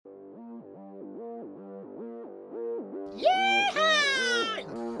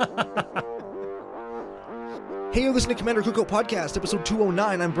Hey, you're listening to Commander Cookout Podcast, episode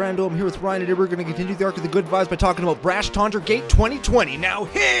 209. I'm Brando. I'm here with Ryan, and today we're going to continue the arc of the good vibes by talking about Brash Taunter Gate 2020. Now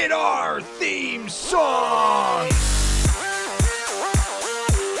hit our theme song!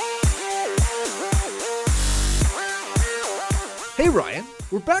 Hey, Ryan.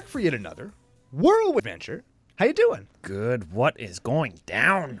 We're back for yet another whirlwind adventure. How you doing? Good. What is going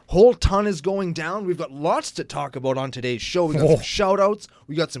down? Whole ton is going down. We've got lots to talk about on today's show. We got some shout-outs.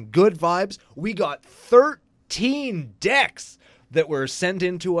 We got some good vibes. We got 13 decks that were sent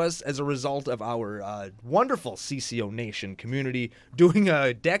in to us as a result of our wonderful CCO Nation community doing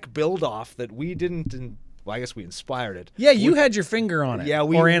a deck build-off that we didn't... Well, I guess we inspired it. Yeah, you had your finger on it. Yeah,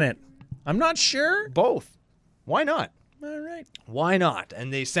 or in it. I'm not sure. Both. Why not? All right. Why not?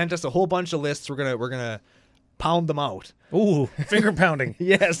 And they sent us a whole bunch of lists. We're gonna pound them out. Ooh, finger pounding.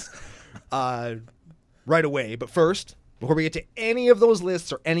 Yes. Right away. But first, before we get to any of those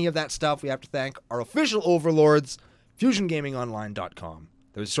lists or any of that stuff, we have to thank our official overlords, FusionGamingOnline.com.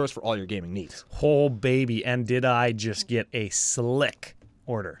 They're the source for all your gaming needs. Oh, baby. And did I just get a slick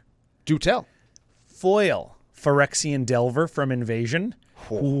order? Do tell. Foil. Phyrexian Delver from Invasion.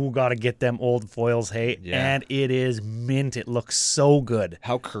 Ooh, gotta get them old foils, hey. Yeah. And it is mint. It looks so good.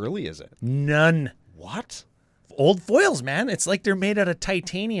 How curly is it? None. What? Old foils, man. It's like they're made out of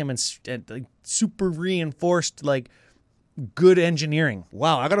titanium and like super reinforced, like good engineering.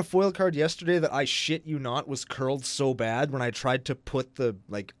 Wow, I got a foil card yesterday that I shit you not was curled so bad when I tried to put the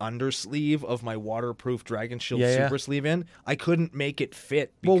undersleeve of my waterproof Dragon Shield Super Sleeve in. I couldn't make it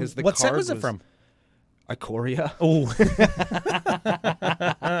fit because the what card set was it from? Ikoria. Oh.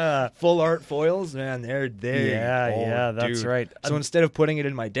 Full art foils, man, they're there. Yeah, that's right. So instead of putting it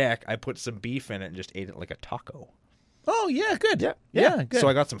in my deck, I put some beef in it and just ate it like a taco. Oh, yeah, good. Yeah, good. So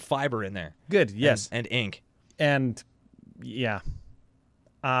I got some fiber in there. Good, yes. And ink. And, yeah.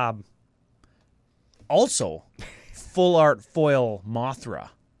 Also, full art foil Mothra.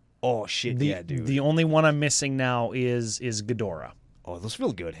 Oh, shit, dude. The only one I'm missing now is Ghidorah. Oh, those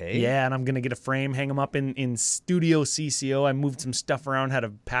feel good, hey? Yeah, and I'm going to get a frame, hang them up in Studio CCO. I moved some stuff around, had to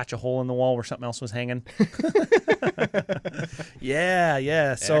patch a hole in the wall where something else was hanging.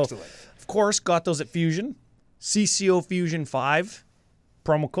 Yeah. So, excellent. Of course, got those at Fusion. CCO Fusion 5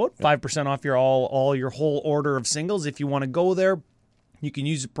 promo code, 5% off your all your whole order of singles. If you want to go there, you can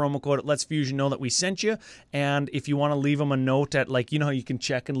use the promo code. It lets Fusion know that we sent you. And if you want to leave them a note at, like, you know how you can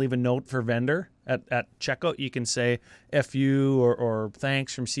check and leave a note for vendor at checkout, you can say FU or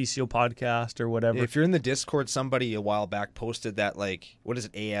thanks from CCO podcast or whatever. If you're in the Discord, somebody a while back posted that, like, what is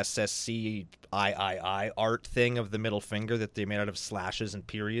it, ASSCIII art thing of the middle finger that they made out of slashes and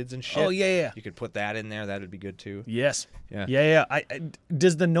periods and shit. Oh, yeah. You could put that in there. That would be good, too. Yes. Yeah.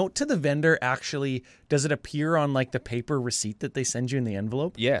 Does the note to the vendor actually, does it appear on, like, the paper receipt that they send you in the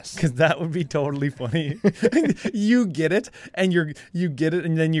envelope? Yes. Because that would be totally funny. You get it, and you get it,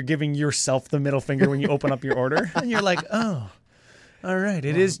 and then you're giving yourself the middle finger when you open up your order, and you're like, oh, all right,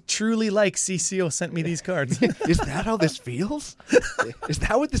 it is truly like CCO sent me these cards. Is that how this feels? Is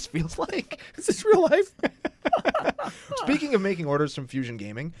that what this feels like? Is this real life? Speaking of making orders from Fusion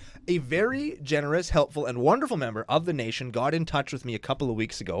Gaming, a very generous, helpful, and wonderful member of the nation got in touch with me a couple of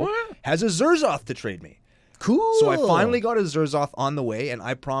weeks ago, has a Zerzoth to trade me. Cool. So I finally got a Zerzoth on the way, and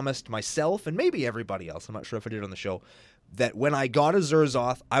I promised myself, and maybe everybody else, I'm not sure if I did it on the show, that when I got a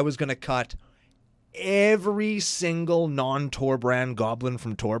Zerzoth, I was going to cut every single non-Torbrand goblin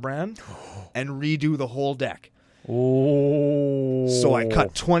from Torbrand and redo the whole deck. Oh. So I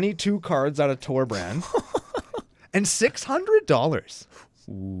cut 22 cards out of Torbrand and $600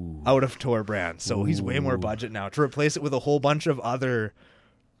 out of Torbrand. So he's way more budget now. To replace it with a whole bunch of other,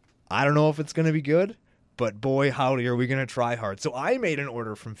 I don't know if it's going to be good, but boy, howdy, are we going to try hard. So I made an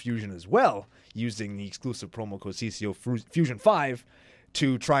order from Fusion as well, using the exclusive promo code CCO Fusion 5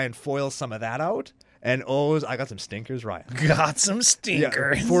 to try and foil some of that out. And I got some stinkers, Ryan. Got some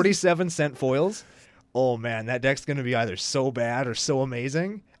stinkers. Yeah, 47-cent foils. Oh, man, that deck's going to be either so bad or so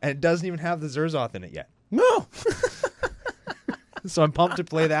amazing. And it doesn't even have the Zerzoth in it yet. No. So I'm pumped to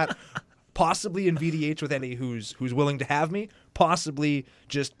play that. Possibly in VDH with any who's willing to have me. Possibly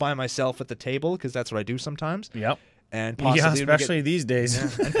just by myself at the table, because that's what I do sometimes. Yep. And possibly especially these days. Yeah,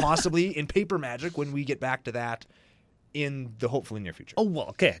 and possibly in Paper Magic when we get back to that in the hopefully near future. Oh, well,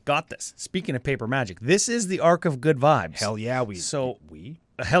 okay, got this. Speaking of Paper Magic, this is the Arc of Good Vibes. Hell yeah, we is.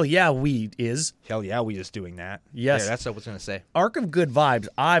 Hell yeah, we is doing that. Yes. Yeah, that's what I was going to say. Arc of Good Vibes,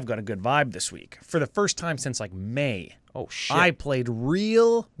 I've got a good vibe this week. For the first time since, like, May. Oh, shit. I played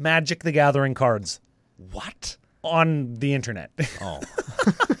real Magic the Gathering cards. What? On the internet. Oh.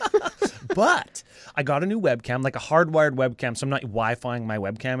 But I got a new webcam, like a hardwired webcam, so I'm not Wi-Fiing my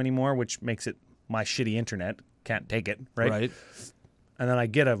webcam anymore, which makes it my shitty internet. Can't take it, right? Right. And then I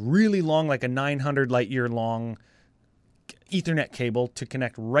get a really long, like a 900 light year long Ethernet cable to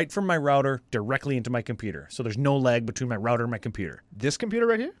connect right from my router directly into my computer. So there's no lag between my router and my computer. This computer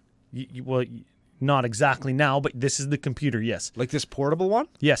right here? Well, not exactly now, but this is the computer, yes. Like this portable one?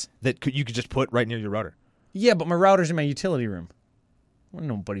 Yes. You could just put right near your router. Yeah, but my router's in my utility room. Well,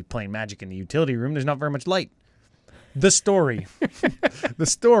 nobody playing Magic in the utility room. There's not very much light. The story. The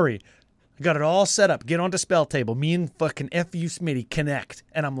story. I got it all set up. Get onto Spell Table. Me and fucking FU Smitty connect.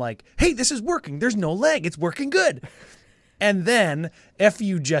 And I'm like, hey, this is working. There's no lag. It's working good. And then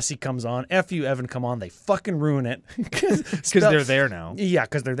FU Jesse comes on. FU Evan come on. They fucking ruin it. Because they're there now. Yeah,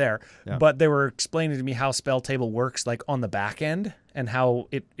 because they're there. Yeah. But they were explaining to me how Spell Table works, like on the back end, and how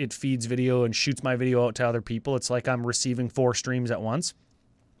it feeds video and shoots my video out to other people. It's like I'm receiving 4 streams at once.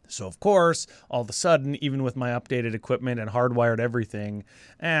 So, of course, all of a sudden, even with my updated equipment and hardwired everything,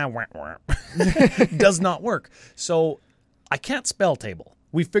 does not work. So I can't Spell Table.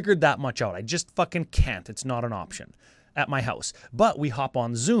 We figured that much out. I just fucking can't. It's not an option at my house. But we hop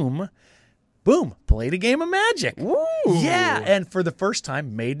on Zoom. Boom. Played a game of Magic. Ooh. Yeah. And for the first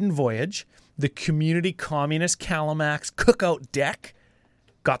time, Maiden Voyage, the Community Communist Calamax Cookout deck,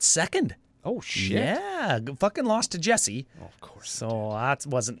 got second. Oh, shit. Yeah. Fucking lost to Jesse. Oh, of course. So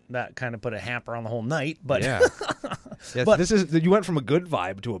that kind of put a hamper on the whole night. But Yeah. Yeah, But- you went from a good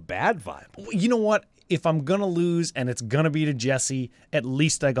vibe to a bad vibe. you know what? If I'm going to lose and it's going to be to Jesse, at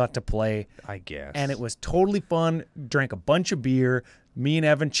least I got to play. I guess. And it was totally fun. Drank a bunch of beer. Me and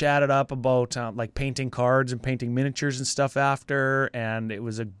Evan chatted up about like painting cards and painting miniatures and stuff after. And it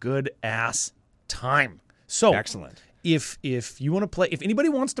was a good ass time. So Excellent. if you want to play, if anybody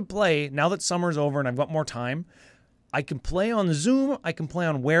wants to play, now that summer's over and I've got more time, I can play on Zoom, I can play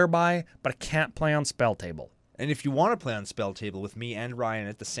on Whereby, but I can't play on Spell Table. And if you want to play on Spell Table with me and Ryan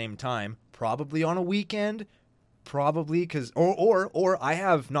at the same time, probably on a weekend, probably because or I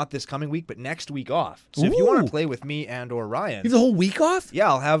have not this coming week, but next week off. So if you want Ooh. to play with me and or Ryan, You have the whole week off? yeah,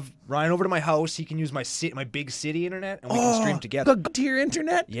 I'll have Ryan over to my house. He can use my big city internet, and we can stream together. Go to your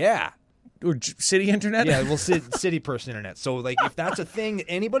internet? Yeah. Or city internet? Yeah, well, city person internet. So, like, if that's a thing that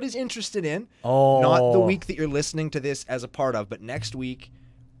anybody's interested in, Oh. not the week that you're listening to this as a part of, but next week,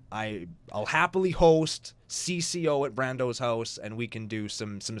 I'll happily host CCO at Brando's house, and we can do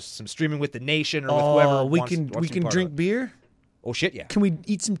some streaming with the nation or with whoever. we wants can to be drink part of it. beer? Oh shit, yeah, Can we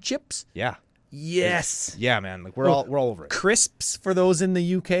eat some chips? yeah, Yes. yeah, man. Like we're all over it. Crisps for those in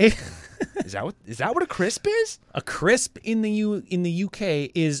the UK. Is that what a crisp is? A crisp in the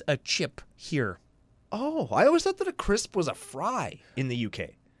UK is a chip here. Oh, I always thought that a crisp was a fry in the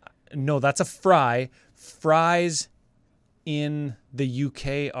UK. No, that's a fry. Fries in the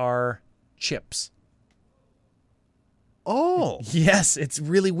UK are chips. Oh, Yes, it's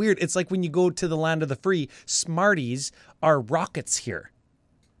really weird. It's like when you go to the land of the free, Smarties are rockets here.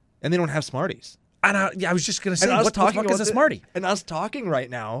 and they don't have Smarties. And I was just going to say, And us what the talking fuck about is a the- Smartie? And us talking right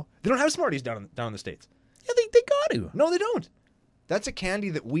now, they don't have Smarties down in the States. Yeah, they got to. No, they don't. That's a candy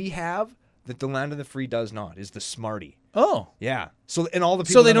that we have that the Land of the Free does not, is the Smartie. Oh. Yeah. So and all the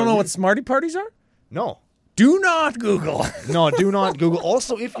people So they that don't know are- what Smartie parties are? No. Do not Google. No, do not Google.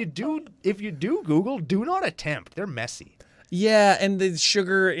 Also, if you do Google, do not attempt. They're messy. Yeah, and the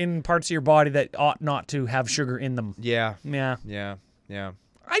sugar in parts of your body that ought not to have sugar in them. Yeah. Yeah. Yeah. Yeah.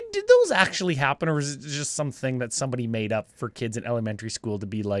 Did those actually happen, or was it just something that somebody made up for kids in elementary school to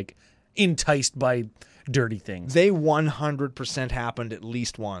be like enticed by dirty things? They 100% happened at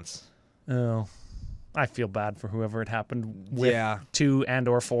least once. Oh, I feel bad for whoever it happened with. Yeah. 2 and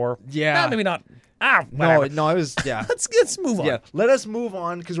or 4. Yeah. Maybe not. No, Whatever. no, it was yeah. Let's move on. Yeah, let us move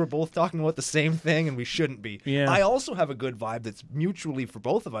on because we're both talking about the same thing and we shouldn't be. Yeah. I also have a good vibe that's mutually for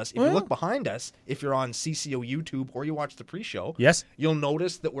both of us. If you look behind us, if you're on CCO YouTube or you watch the pre-show, Yes. you'll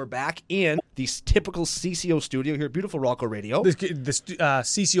notice that we're back in the typical CCO studio here at beautiful Rocco Radio, The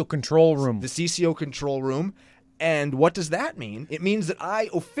CCO control room. the CCO control room. And what does that mean? It means that I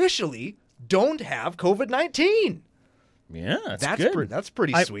officially don't have COVID-19. Yeah, that's That's good. that's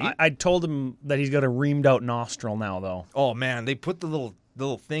pretty sweet. I told him that he's got a reamed out nostril now, though. Oh man, they put the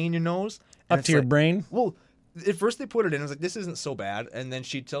little thing in your nose and Up it's to your like- brain. Well, at first they put it in. I was like, this isn't so bad. And then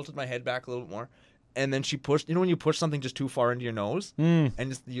she tilted my head back a little bit more. And then she pushed. You know when you push something just too far into your nose, and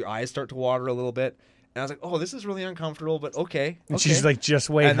just, your eyes start to water a little bit. And I was like, oh, this is really uncomfortable, but okay. And okay. she's like, just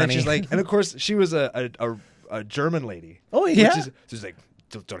wait, and then honey. she's like, and of course she was a German lady. Oh, yeah? Which is, she's like,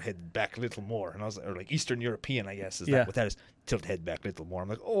 tilt your head back a little more. And I was like, or like Eastern European, I guess, is Yeah. that what that is? Tilt head back a little more. I'm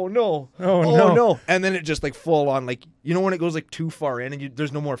like, oh no. Oh, no. And then it just like full on, like, you know when it goes like too far in and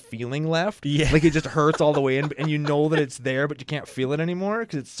there's no more feeling left? Yeah. Like it just hurts all the way in and you know that it's there, but you can't feel it anymore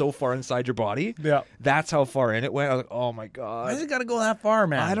because it's so far inside your body. Yeah. That's how far in it went. I was like, oh my Why God. does it got to go that far,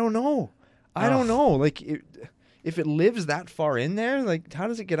 man? I don't know. I don't know. Like, if it lives that far in there, like, how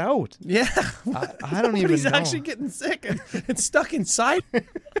does it get out? Yeah. I don't even He's know. actually getting sick and it's stuck inside.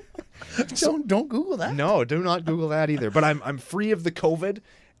 Don't Google that. No, do not Google that either. But I'm free of the COVID,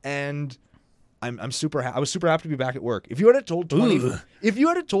 and I'm super. I was super happy to be back at work. If you had told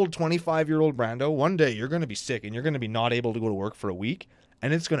 25-year-old Brando one day you're going to be sick and you're going to be not able to go to work for a week,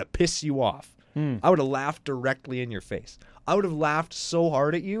 and it's going to piss you off, I would have laughed directly in your face. I would have laughed so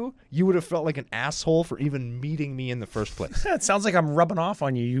hard at you, you would have felt like an asshole for even meeting me in the first place. It sounds like I'm rubbing off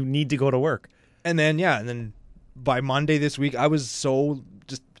on you. You need to go to work. And then by Monday this week, I was so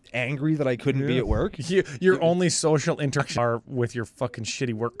just angry that I couldn't be at work. Your only social interaction are with your fucking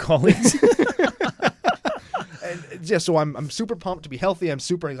shitty work colleagues. And yeah, so I'm super pumped to be healthy. I'm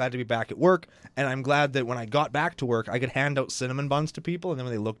super glad to be back at work, and I'm glad that when I got back to work, I could hand out cinnamon buns to people, and then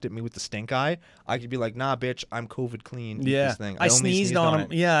when they looked at me with the stink eye, I could be like, "Nah, bitch, I'm COVID clean. Eat this thing." I only sneezed on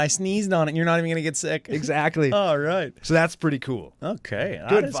him. it. Yeah, I sneezed on it. And you're not even gonna get sick. Exactly. All right. So that's pretty cool. Okay.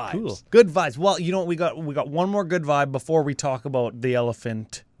 Good that is vibes. Cool. Good vibes. Well, you know what? We got one more good vibe before we talk about the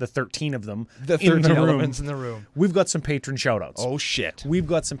elephant, the 13 of them. The in 13 room. elephants in the room. We've got some patron shout-outs. Oh shit. We've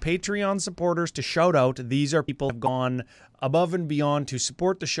got some Patreon supporters to shout out. These are people who have gone above and beyond to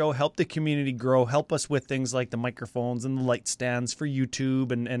support the show, help the community grow, help us with things like the microphones and the light stands for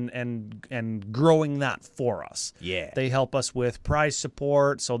YouTube and growing that for us. Yeah. They help us with prize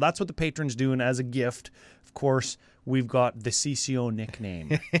support. So that's what the patrons do. And as a gift, of course, we've got the CCO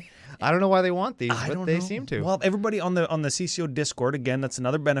nickname. I don't know why they want these, I but don't they know. seem to. Well, everybody on the CCO Discord, again, that's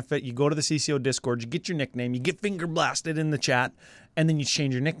another benefit. You go to the CCO Discord, you get your nickname, you get finger blasted in the chat, and then you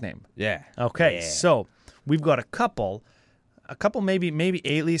change your nickname. Yeah. Okay, Yeah. so we've got a couple maybe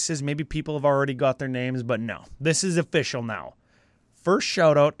aliases, maybe people have already got their names, but no, this is official now. First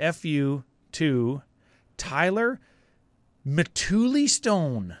shout out, FU to Tyler Matuli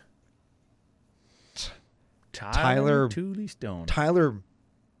Stone. Tyler Matuli Stone. Tyler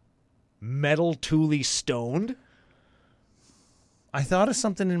Metal Tooley Stoned. I thought of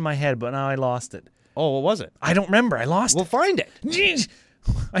something in my head, but now I lost it. Oh, what was it? I don't remember. I lost We'll find it. it. Jeez.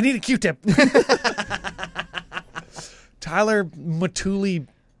 I need a Q-tip. Tyler Matuli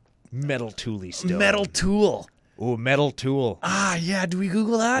Metal Tooley Stone. Metal Tool. Oh, Metal Tool. Ah, yeah. Do we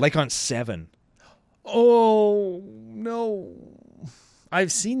Google that? Like on 7. Oh, no.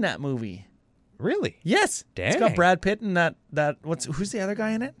 I've seen that movie. Really? Yes. It's got Dang. Brad Pitt and who's the other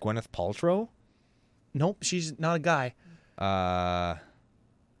guy in it? Gwyneth Paltrow? Nope, she's not a guy.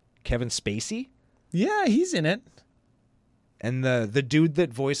 Kevin Spacey? Yeah, he's in it. And the dude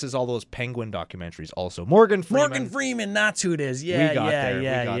that voices all those Penguin documentaries also. Morgan Freeman. Morgan Freeman, that's who it is. Yeah, We got yeah, there.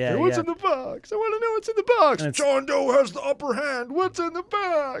 yeah, we got yeah. there. What's yeah. in the box? I want to know what's in the box. And it's- John Doe has the upper hand. What's in the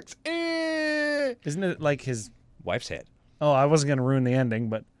box? Isn't it like his... Wife's head. Oh, I wasn't going to ruin the ending,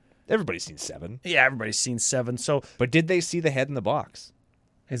 but... Everybody's seen 7. Yeah, everybody's seen 7, so... But did they see the head in the box?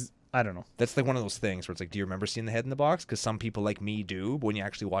 I don't know. That's like one of those things where it's like, do you remember seeing the head in the box? Because some people like me do, but when you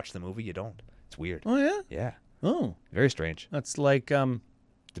actually watch the movie, you don't. It's weird. Oh, yeah? Yeah. Oh. Very strange. That's like... The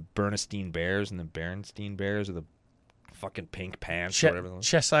Bernstein Bears and the Berenstein Bears are the fucking pink pants or whatever.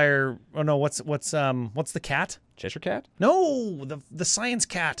 Cheshire... Oh, no, what's the cat? Cheshire Cat? No, the science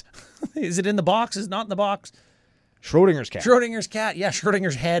cat. Is it in the box? Is it not in the box? Schrodinger's cat. Schrodinger's cat. Yeah,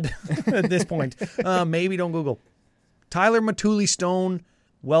 Schrodinger's head at this point. Maybe don't Google. Tyler Matuli Stone,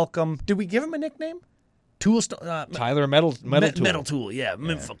 welcome. Did we give him a nickname? Tool Stone. Tyler Metal Tool. Metal Tool. Yeah,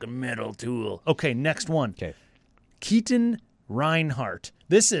 fucking Metal Tool. Okay, next one. Okay. Keaton Reinhardt.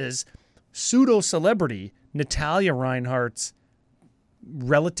 This is pseudo-celebrity Natalia Reinhardt's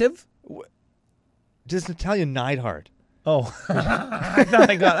relative. Does Natalia Neidhart. Oh, I thought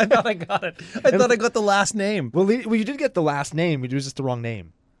I got it. I thought I got the last name. Well, you did get the last name. It was just the wrong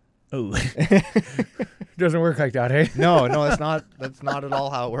name. Oh, doesn't work like that, hey? No, that's not at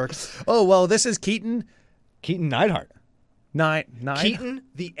all how it works. Oh well, this is Keaton. Keaton Neidhart. Nine. Keaton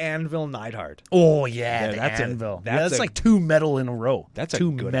the Anvil Neidhart. Oh yeah, Yeah, the that's Anvil. that's That's a- like 2 metal in a row. That's a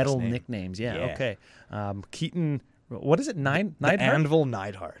two good-ass metal name. nicknames. Yeah. Yeah. Okay. Keaton. What is it? The Neidhart. Anvil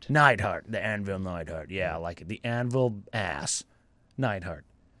Neidhart. Neidhart. The Anvil Neidhart. Yeah, I like it. The Anvil ass. Neidhart.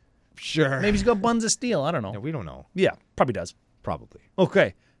 Sure. Maybe he's got buns of steel. I don't know. Yeah, we don't know. Yeah, probably does. Probably.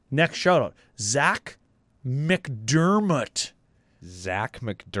 Okay. Next shout out. Zach McDermott. Zach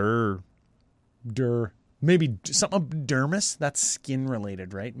McDurr. Maybe something dermis. That's skin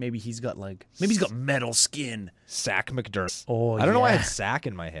related, right? Maybe he's got metal skin. Sack McDermott. Oh, I don't know why I yeah. had Sack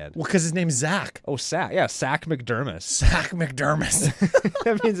in my head. Well, because his name's Zach. Oh, Sack. Yeah, Sack McDermott. Zach McDermott.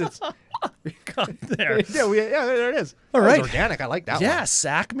 That means it's... Got there. Yeah, there it is. All That was right. organic. I like that Yeah, one.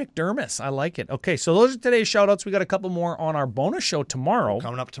 Zach McDermott. I like it. Okay, so those are today's shout-outs. We got a couple more on our bonus show tomorrow.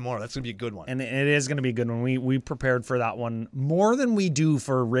 Coming up tomorrow. That's going to be a good one. And it is going to be a good one. We prepared for that one more than we do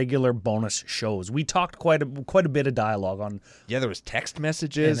for regular bonus shows. We talked quite a bit of dialogue on Yeah, there was text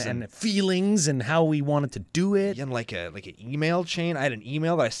messages and feelings and how we wanted to do it. and like an email chain. I had an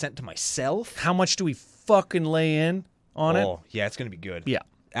email that I sent to myself. How much do we fucking lay in on it? Oh, yeah, it's going to be good. Yeah.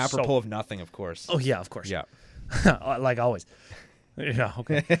 Apropos of nothing, of course. Oh yeah, of course. Yeah. Like always. Yeah,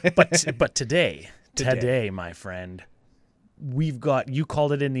 okay. But today, my friend, we've got, you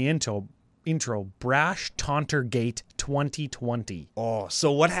called it in the intro, Brash Taunter Gate 2020. Oh,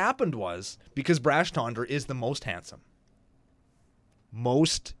 so what happened was, because Brash Taunter is the most handsome,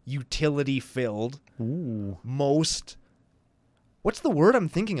 most utility-filled, most... What's the word I'm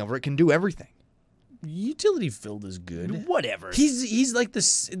thinking of where it can do everything? Utility filled is good. Whatever. He's like the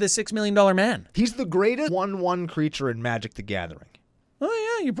 $6 million man. He's the greatest 1/1 creature in Magic the Gathering.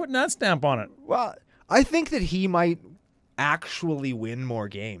 Oh yeah, you're putting that stamp on it. Well, I think that he might actually win more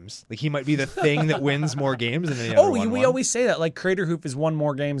games. Like, he might be the thing that wins more games than any other We 1/1. always say that. Like Crater Hoof has won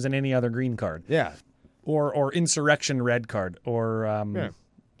more games than any other green card. Yeah. Or Insurrection red card. Or Yeah.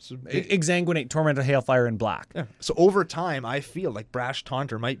 So, Exsanguinate, Tormented Hailfire in black. yeah. So over time, I feel like Brash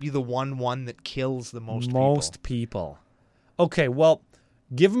Taunter might be the 1/1 that kills the most people. Okay, well,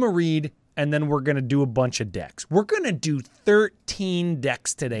 give him a read, and then we're going to do a bunch of decks. We're going to do 13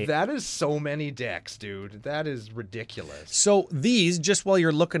 decks today. That is so many decks, dude. That is ridiculous. So these, just while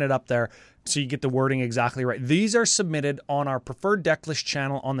you're looking it up there, so you get the wording exactly right, these are submitted on our preferred deck list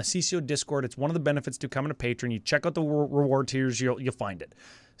channel on the CCO Discord. It's one of the benefits to becoming a patron. You check out the reward tiers, you'll find it.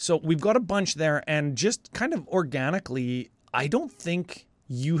 So we've got a bunch there, and just kind of organically, I don't think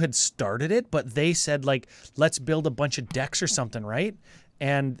you had started it, but they said, like, let's build a bunch of decks or something, right?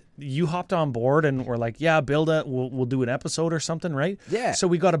 And you hopped on board and were like, yeah, we'll do an episode or something, right? Yeah. So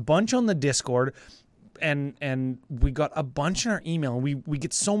we got a bunch on the Discord, and we got a bunch in our email. We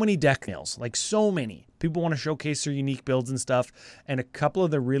get so many deck mails, like so many. People want to showcase their unique builds and stuff, and a couple of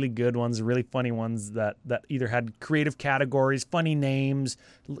the really good ones, really funny ones that either had creative categories, funny names,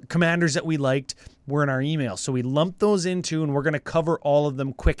 commanders that we liked, were in our email. So we lumped those into, and we're going to cover all of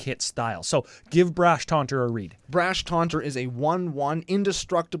them quick hit style. So give Brash Taunter a read. Brash Taunter is a 1/1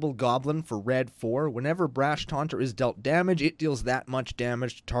 indestructible goblin for red 4. Whenever Brash Taunter is dealt damage, it deals that much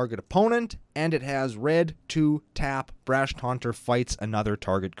damage to target opponent, and it has red 2 tap. Brash Taunter fights another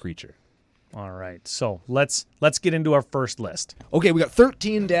target creature. All right, so let's get into our first list. Okay, we got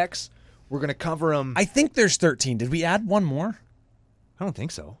 13 decks. We're going to cover them. I think there's 13. Did we add one more? I don't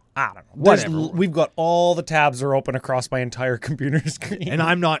think so. I don't know. Whatever. We've got all the tabs are open across my entire computer screen. And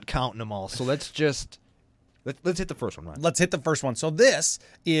I'm not counting them all. So let's hit the first one, Ryan. Let's hit the first one. So this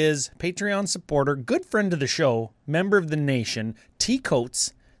is Patreon supporter, good friend of the show, member of the nation, T.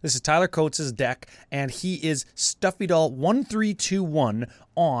 Coates. This is Tyler Coates' deck, and he is Stuffy Doll 1321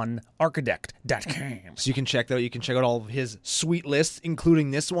 on Archidect.com. So you can check that out. You can check out all of his sweet lists, including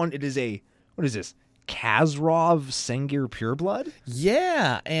this one. It is what is this? Kazrov Sengir Pureblood?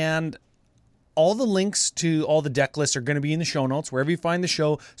 Yeah, and all the links to all the deck lists are going to be in the show notes, wherever you find the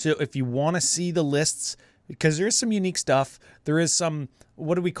show. So if you want to see the lists, because there is some unique stuff, there is some,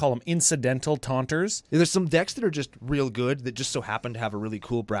 what do we call them, incidental taunters. There's some decks that are just real good that just so happen to have a really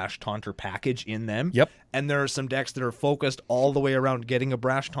cool Brash Taunter package in them. Yep. And there are some decks that are focused all the way around getting a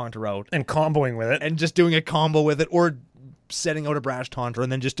Brash Taunter out And comboing with it. and just doing a combo with it, or setting out a Brash Taunter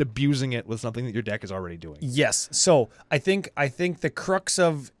and then just abusing it with something that your deck is already doing. Yes. So I think the crux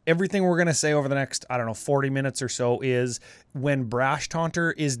of everything we're going to say over the next, 40 minutes or so is when Brash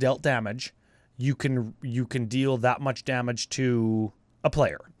Taunter is dealt damage, you can deal that much damage to a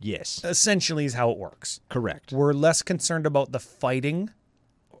player. Yes. Essentially is how it works. Correct. We're less concerned about the fighting,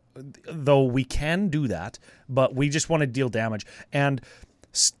 though we can do that, but we just want to deal damage. And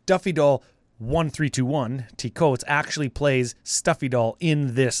Stuffy Doll 1321, T. Coates, actually plays Stuffy Doll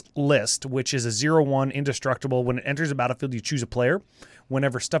in this list, which is a 0/1 indestructible. When it enters a battlefield, you choose a player.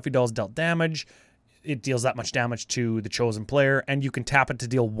 Whenever Stuffy Doll is dealt damage, it deals that much damage to the chosen player, and you can tap it to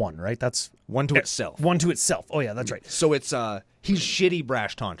deal 1, right? That's One to itself. one to itself. Oh, yeah, that's right. So it's he's shitty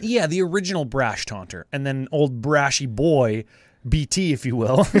Brash Taunter. Yeah, the original Brash Taunter, and then old Brashy boy, BT, if you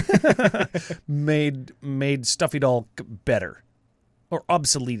will, made Stuffy Doll better. or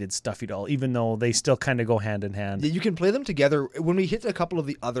obsoleted Stuffy Doll, even though they still kind of go hand in hand. You can play them together. When we hit a couple of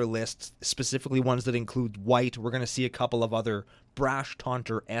the other lists, specifically ones that include white, we're going to see a couple of other Brash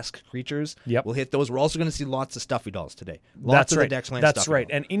Taunter-esque creatures. Yep. We'll hit those. We're also going to see lots of Stuffy Dolls today. Lots of the decks land That's Stuffy right.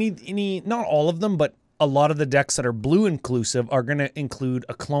 Doll. And any, not all of them, but a lot of the decks that are blue inclusive are going to include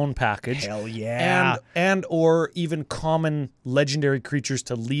a clone package. Hell yeah. And or even common legendary creatures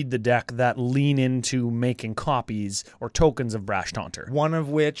to lead the deck that lean into making copies or tokens of Brash Taunter. One of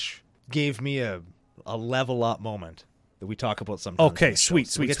which gave me a level up moment that we talk about sometimes. Okay, on the show.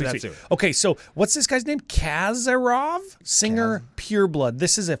 sweet. We'll get to that soon. Okay, so what's this guy's name? Kazarov? Singer Pureblood.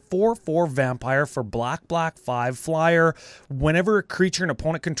 This is a 4/4 vampire for black 5 flyer. Whenever a creature an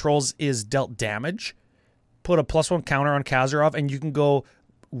opponent controls is dealt damage, put a +1 counter on Kazarov, and you can go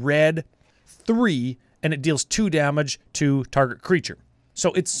red 3, and it deals 2 damage to target creature.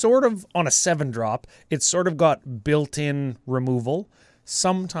 So it's sort of on a 7-drop. It's sort of got built-in removal.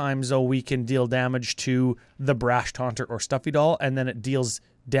 Sometimes, though, we can deal damage to the Brash Taunter or Stuffy Doll, and then it deals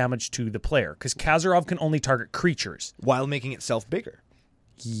damage to the player. Because Kazarov can only target creatures. While making itself bigger.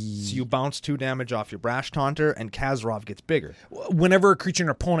 So you bounce 2 damage off your Brash Taunter, and Kazarov gets bigger. Whenever a creature an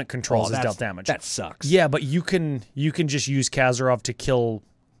opponent controls is dealt damage. That sucks. Yeah, but you can just use Kazarov to kill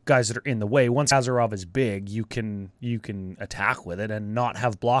guys that are in the way. Once Kazarov is big, you can attack with it and not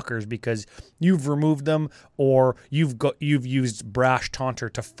have blockers because you've removed them or you've used Brash Taunter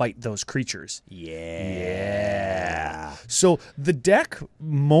to fight those creatures. Yeah. So the deck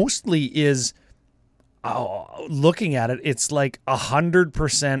mostly is looking at it, it's like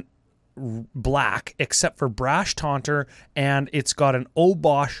 100% black except for Brash Taunter, and it's got an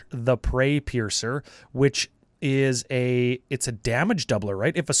Obosh the Prey Piercer, which is it's a damage doubler,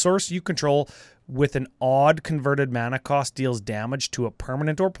 right? If a source you control with an odd converted mana cost deals damage to a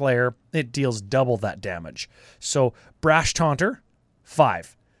permanent or player, it deals double that damage. So Brash Taunter,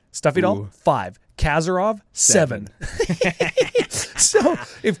 5. Stuffy Doll, 5. Kazarov, 7. So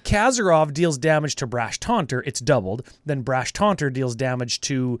if Kazarov deals damage to Brash Taunter, it's doubled. Then Brash Taunter deals damage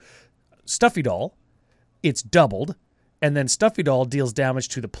to Stuffy Doll, it's doubled. And then Stuffy Doll deals damage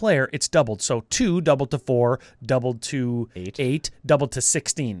to the player, it's doubled. So 2 doubled to 4, doubled to 8, doubled to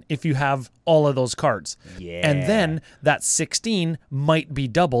 16 if you have all of those cards. Yeah. And then that 16 might be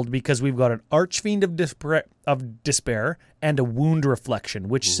doubled because we've got an Archfiend of Despair and a Wound Reflection,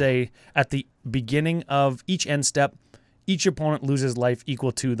 which say at the beginning of each end step, each opponent loses life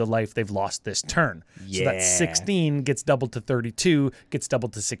equal to the life they've lost this turn. Yeah. So that 16 gets doubled to 32, gets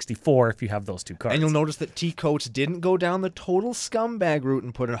doubled to 64 if you have those 2 cards. And you'll notice that T-Coats didn't go down the total scumbag route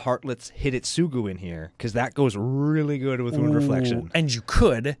and put a Heartless Hidetsugu in here, because that goes really good with Wound Reflection. And you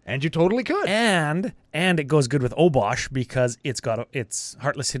could. And you totally could. And it goes good with Obosh because it's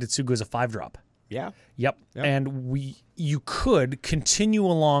Heartless Hidetsugu is a 5-drop. Yeah. Yep. And you could continue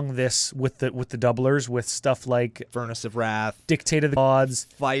along this with the doublers with stuff like Furnace of Wrath, Dictate of the Gods,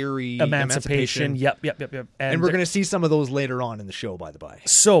 Fiery Emancipation. Yep. And we're going to see some of those later on in the show, by the by.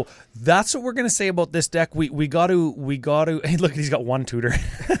 So that's what we're going to say about this deck. We got to. Hey, look, he's got 1 tutor,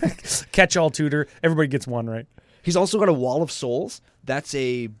 catch-all tutor. Everybody gets 1, right? He's also got a Wall of Souls. That's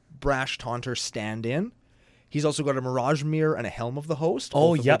a Brash Taunter stand-in. He's also got a Mirage Mirror and a Helm of the Host. Oh,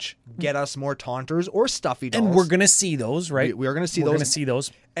 both of yep. which get us more Taunters or Stuffy Dolls. And we're going to see those, right? We are going to see We're those. going to see those.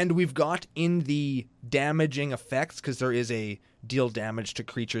 And we've got in the damaging effects, because there is a deal damage to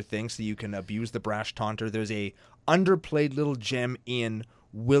creature things, so you can abuse the Brash Taunter. There's a underplayed little gem in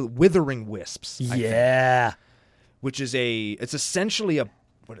Withering Wisps. Yeah. Which is it's essentially I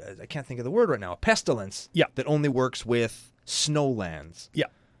can't think of the word right now, a pestilence. Yeah. That only works with snowlands. Yeah.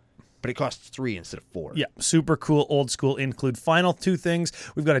 But it costs 3 instead of 4. Yeah, super cool, old school include. Final 2 things.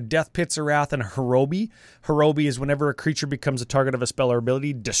 We've got a Death Pits of Wrath and a Hirobi. Hirobi is whenever a creature becomes a target of a spell or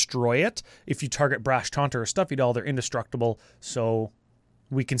ability, destroy it. If you target Brash Taunter or Stuffy Doll, they're indestructible, so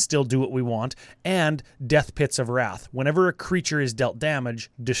we can still do what we want. And Death Pits of Wrath. Whenever a creature is dealt damage,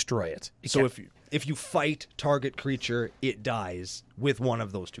 destroy it. So if you fight target creature, it dies with one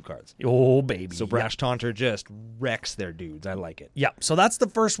of those 2 cards. Oh, baby. So Brash Taunter just wrecks their dudes. I like it. Yeah, so that's the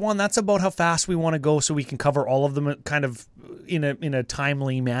first one. That's about how fast we want to go so we can cover all of them kind of in a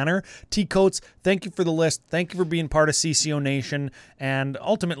timely manner. T-Coats, thank you for the list. Thank you for being part of CCO Nation. And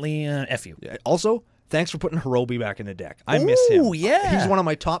ultimately, F you. Also, thanks for putting Hirobi back in the deck. I miss him. Oh, yeah. He's one of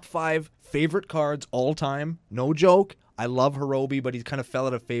my top 5 favorite cards all time. No joke. I love Hirobi, but he kind of fell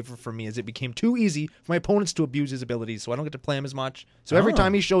out of favor for me as it became too easy for my opponents to abuse his abilities, so I don't get to play him as much. So every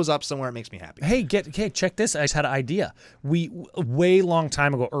time he shows up somewhere, it makes me happy. Hey, check this. I just had an idea. We, way long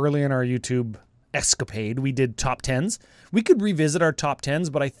time ago, early in our YouTube escapade, we did top 10s. We could revisit our top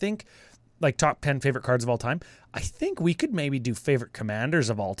 10s, but I think like top 10 favorite cards of all time, I think we could maybe do favorite commanders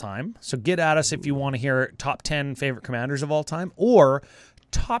of all time. So get at us if you want to hear top 10 favorite commanders of all time, or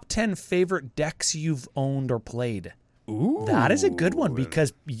top 10 favorite decks you've owned or played. Ooh. That is a good one,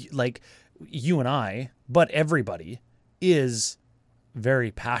 because like you and I, but everybody is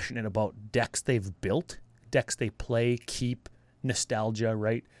very passionate about decks they've built, decks they play, keep, nostalgia,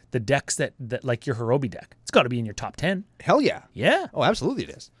 right? The decks that like your Hirobi deck, it's got to be in your top 10. Hell yeah. Yeah. Oh, absolutely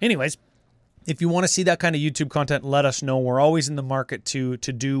it is. Anyways, if you want to see that kind of YouTube content, let us know. We're always in the market to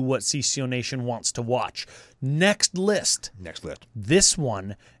do what CCO Nation wants to watch. Next list. This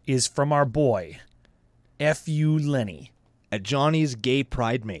one is from our boy, F.U. Lenny. At Johnny's Gay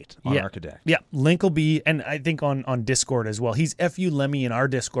Pride Mate on Architect. Yeah, link will be, and I think on Discord as well. He's F.U. Lemmy in our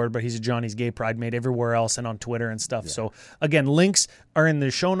Discord, but he's a Johnny's Gay Pride Mate everywhere else and on Twitter and stuff. Yeah. So, again, links are in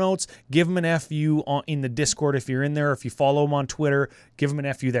the show notes. Give him an F.U. in the Discord if you're in there. If you follow him on Twitter, give him an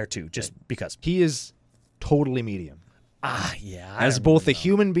F.U. there too, just because. He is totally medium. Yeah. As both a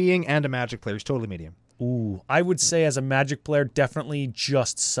human being and a Magic player, he's totally medium. Ooh, I would say as a Magic player, definitely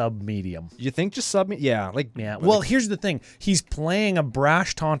just sub-medium. You think just sub-medium? Yeah. Yeah. Well, here's the thing. He's playing a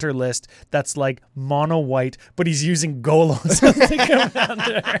Brash Taunter list that's like mono-white, but he's using Golos as the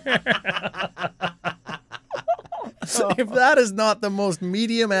commander. If that is not the most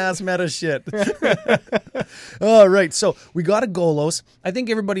medium-ass meta shit. All right, so we got a Golos. I think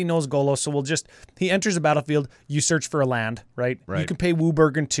everybody knows Golos, so he enters a battlefield, you search for a land, right? You can pay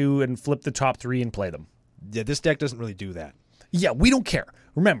Wooburgen 2 and flip the top 3 and play them. Yeah, this deck doesn't really do that. Yeah, we don't care.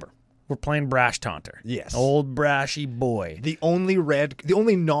 Remember, we're playing Brash Taunter. Yes. Old brashy boy. The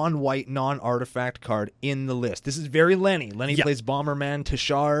only non-white, non-artifact card in the list. This is very Lenny. Lenny plays Bomberman,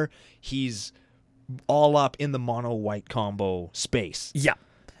 Tashar. He's all up in the mono-white combo space. Yeah.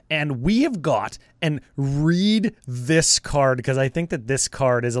 And we have got, and read this card, because I think that this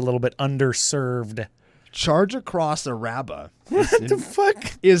card is a little bit underserved. Charge Across Araba. What the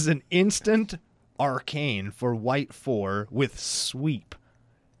fuck? Is an instant arcane for white 4 with sweep.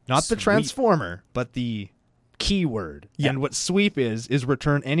 Not the transformer, but the keyword. Yeah. And what sweep is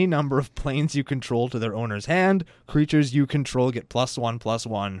return any number of planes you control to their owner's hand. Creatures you control get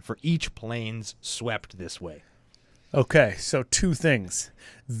 +1/+1 for each planes swept this way. Okay, so 2 things.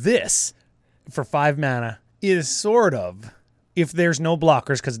 This, for 5 mana, is sort of, if there's no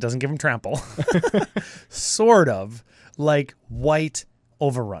blockers because it doesn't give him trample, sort of like white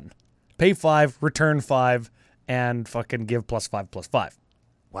Overrun. Pay 5, return 5, and fucking give +5/+5.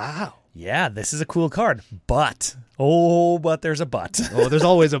 Wow. Yeah, this is a cool card. But there's a but. Oh, there's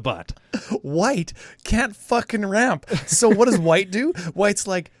always a but. White can't fucking ramp. So what does white do? White's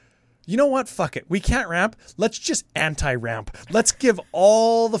like, you know what? Fuck it. We can't ramp. Let's just anti-ramp. Let's give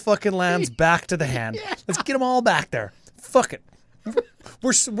all the fucking lands back to the hand. Let's get them all back there. Fuck it.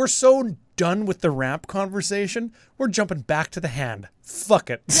 We're so done with the ramp conversation. We're jumping back to the hand. Fuck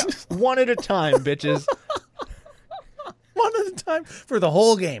it. Yeah. One at a time, bitches. One at a time for the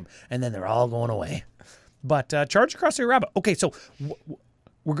whole game, and then they're all going away. But Charge Across the Araba. Okay, so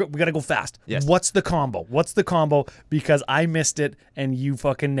we got to go fast. Yes. What's the combo? Because I missed it, and you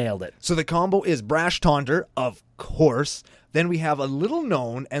fucking nailed it. So the combo is Brash Taunter, of course. Then we have a little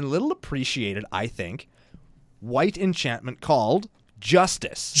known and little appreciated, I think, white enchantment called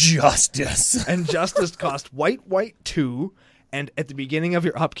Justice. And Justice costs white 2. And at the beginning of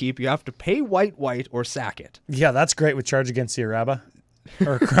your upkeep, you have to pay white or sack it. Yeah, that's great with Charge Against the Araba.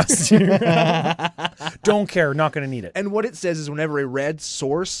 Or across the Araba. Don't care, not going to need it. And what it says is whenever a red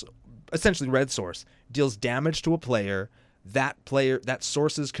source, deals damage to a player, that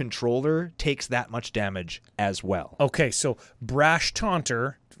source's controller takes that much damage as well. Okay, so Brash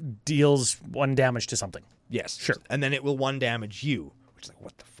Taunter deals 1 damage to something. Yes. Sure. And then it will 1 damage you. Which is like,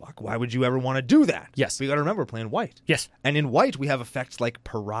 what the fuck? Why would you ever want to do that? Yes. But you got to remember, we're playing white. Yes. And in white, we have effects like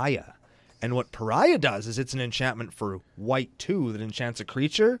Pariah. And what Pariah does is it's an enchantment for white 2 that enchants a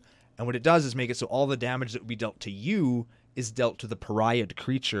creature. And what it does is make it so all the damage that would be dealt to you is dealt to the Pariah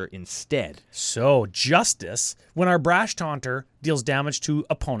creature instead. So, Justice, when our Brash Taunter deals damage to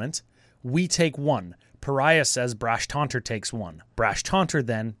opponent, we take 1. Pariah says Brash Taunter takes 1. Brash Taunter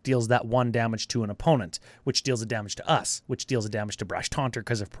then deals that 1 damage to an opponent, which deals a damage to us, which deals a damage to Brash Taunter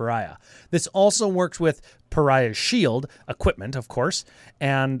because of Pariah. This also works with Pariah's shield, equipment, of course,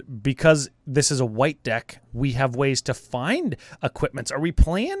 and because this is a white deck, we have ways to find equipments. Are we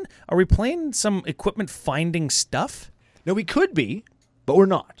playing some equipment finding stuff? No, we could be, but we're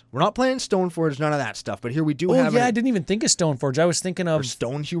not. We're not playing Stoneforge, none of that stuff. But here we do have. Oh yeah, I didn't even think of Stoneforge. I was thinking of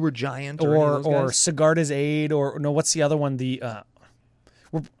Stonehewer Giant, or Sigarda's Aid, or no, what's the other one?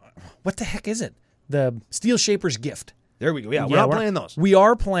 What the heck is it? The Steel Shaper's Gift. There we go. Yeah, we're not playing those. We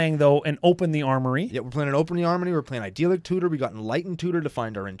are playing, though, an Open the Armory. Yeah, we're playing an Open the Armory. We're playing Idyllic Tutor. We got Enlightened Tutor to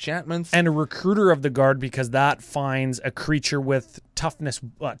find our enchantments. And a Recruiter of the Guard, because that finds a creature with toughness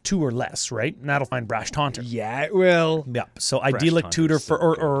 2 or less, right? And that'll find Brash Taunter. Yeah, it will. Yep. So Idyllic Tutor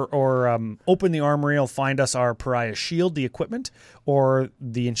or Open the Armory will find us our Pariah Shield, the equipment, or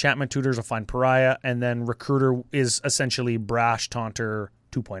the enchantment tutors will find Pariah, and then Recruiter is essentially Brash Taunter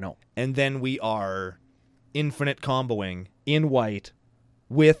 2.0. And then we are infinite comboing in white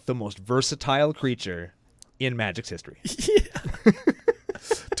with the most versatile creature in Magic's history.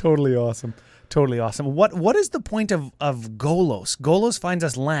 Totally awesome. Totally awesome. What is the point of Golos? Golos finds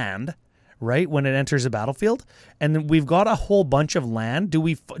us land, right, when it enters a battlefield, and then we've got a whole bunch of land. Do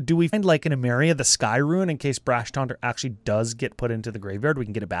we find like an Emeria the Sky Rune in case Brash Taunter actually does get put into the graveyard? We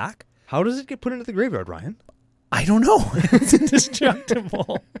can get it back. How does it get put into the graveyard, Ryan? I don't know. It's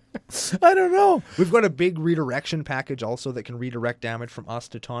indestructible. I don't know. We've got a big redirection package also that can redirect damage from us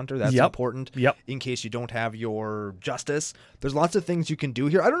to Taunter. That's important. Yep. In case you don't have your Justice. There's lots of things you can do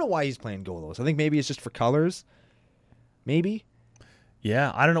here. I don't know why he's playing Golos. I think maybe it's just for colors. Maybe.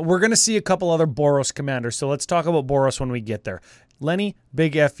 Yeah, I don't know. We're going to see a couple other Boros commanders, so let's talk about Boros when we get there. Lenny,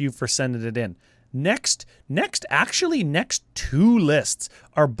 big F you for sending it in. Next 2 lists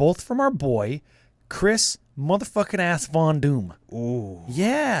are both from our boy, Chris motherfucking ass Von Doom. Ooh.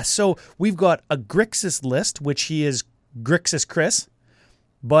 Yeah, so we've got a Grixis list, which he is Grixis Chris,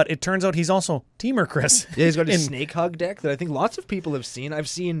 but it turns out he's also Teamer Chris. Yeah, he's got a Snake Hug deck that I think lots of people have seen.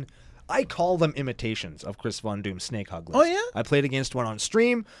 I call them imitations of Chris Von Doom's Snake Hug list. Oh, yeah? I played against one on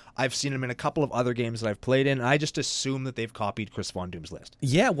stream. I've seen him in a couple of other games that I've played in. I just assume that they've copied Chris Von Doom's list.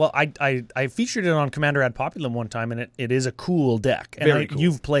 Yeah, well, I featured it on Commander Ad Populum one time, and it is a cool deck. And Very cool.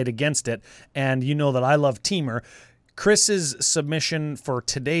 You've played against it, and you know that I love Teamer. Chris's submission for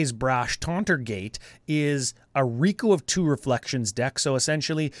today's Brash Taunter Gate is a Riku of 2 Reflections deck. So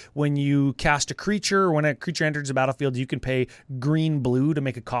essentially, when you cast a creature, or when a creature enters the battlefield, you can pay green-blue to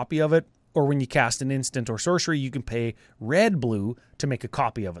make a copy of it. Or when you cast an instant or sorcery, you can pay red-blue to make a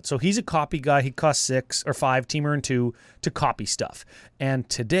copy of it. So he's a copy guy. He costs 6 or 5, Teamer and 2, to copy stuff. And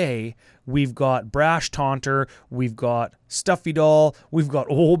today, we've got Brash Taunter, we've got Stuffy Doll, we've got,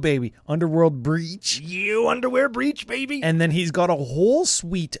 oh baby, Underworld Breach. You Underwear Breach, baby! And then he's got a whole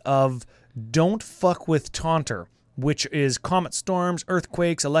suite of Don't Fuck With Taunter, which is Comet Storms,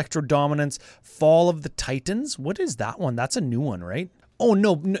 Earthquakes, Electro Dominance, Fall of the Titans. What is that one? That's a new one, right? Oh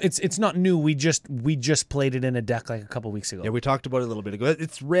no, it's not new. We just played it in a deck like a couple weeks ago. Yeah, we talked about it a little bit ago.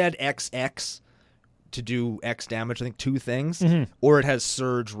 It's red XX to do X damage, I think 2 things. Mm-hmm. Or it has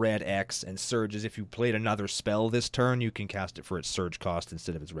Surge red X, and Surge is if you played another spell this turn, you can cast it for its Surge cost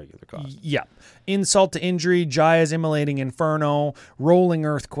instead of its regular cost. Yeah. Insult to Injury, Jaya's Immolating Inferno, Rolling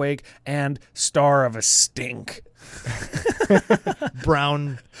Earthquake, and Star of a Stink.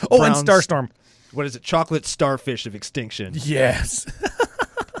 Brown. And Starstorm. What is it? Chocolate Starfish of Extinction. Yes.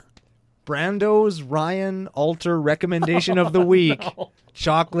 Brando's Ryan Alter recommendation of the week. No.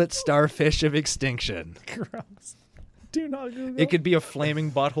 Chocolate Starfish of Extinction. Gross. Do not do that. It could be a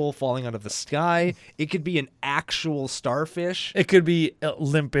flaming butthole falling out of the sky. It could be an actual starfish. It could be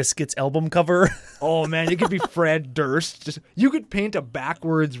Limp Bizkit's album cover. Oh man, it could be Fred Durst. You could paint a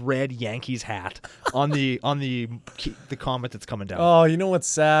backwards red Yankees hat on the comet that's coming down. Oh, you know what's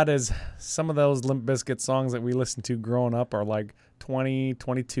sad is some of those Limp Bizkit songs that we listened to growing up are like 20,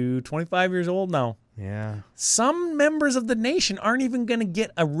 22, 25 years old now. Yeah. Some members of the nation aren't even going to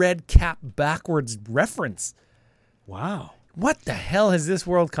get a red cap backwards reference. Wow. What the hell has this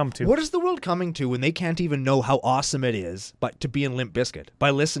world come to? What is the world coming to when they can't even know how awesome it is but to be in Limp Bizkit by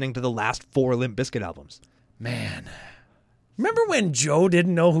listening to the last 4 Limp Bizkit albums? Man. Remember when Joe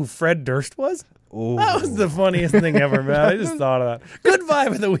didn't know who Fred Durst was? Ooh. That was the funniest thing ever, man. I just thought of that. Good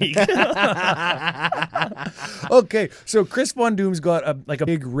vibe of the week. Okay, so Chris Von Doom's got a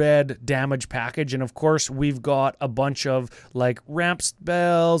big red damage package, and of course we've got a bunch of like ramp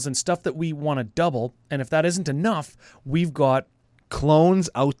spells and stuff that we want to double. And if that isn't enough, we've got clones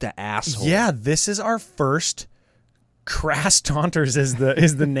out the asshole. Yeah, this is our first. Crass Taunters is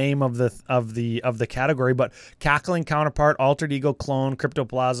the name of the category, but Cackling Counterpart, Altered Ego Clone,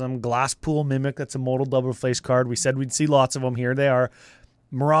 Cryptoplasm, Glasspool Mimic, that's a modal double face card. We said we'd see lots of them. Here they are.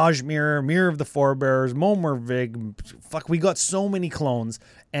 Mirage Mirror, Mirror of the Forebears, Momer Vig. Fuck, we got so many clones,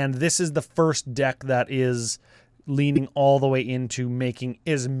 and this is the first deck that is leaning all the way into making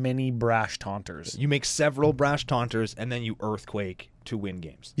as many Brash Taunters. You make several Brash Taunters, and then you Earthquake to win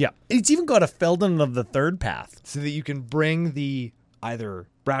games. Yeah. It's even got a Feldon of the Third Path. So that you can bring the either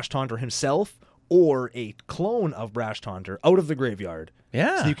Brash Taunter himself or a clone of Brash Taunter out of the graveyard.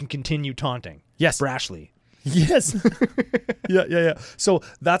 Yeah. So you can continue taunting. Yes. Brashly. Yes. Yeah. So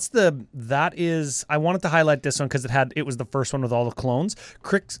that is I wanted to highlight this one because it was the first one with all the clones.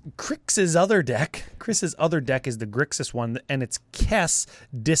 Chris's other deck is the Grixis one, and it's Kess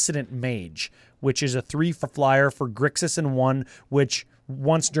Dissident Mage, which is a 3-flyer for Grixis and 1, which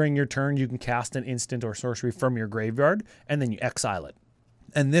once during your turn you can cast an instant or sorcery from your graveyard, and then you exile it.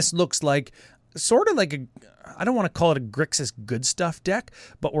 And this looks like sort of like I don't want to call it a Grixis good stuff deck,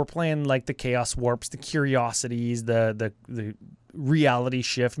 but we're playing like the Chaos Warps, the Curiosities, the Reality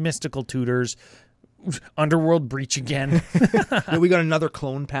Shift, Mystical Tutors, Underworld Breach again. Yeah, we got another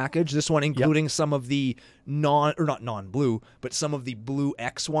clone package. This one including some of the not non-blue, but some of the blue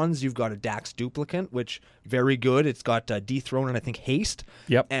X ones. You've got a Dax Duplicant, which very good. It's got Dethrone and I think Haste.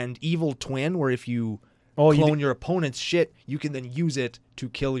 Yep. And Evil Twin, where if you clone your opponent's shit, you can then use it to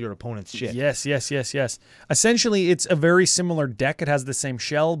kill your opponent's shit. Yes. Essentially, it's a very similar deck. It has the same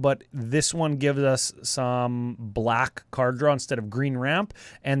shell, but this one gives us some black card draw instead of green ramp,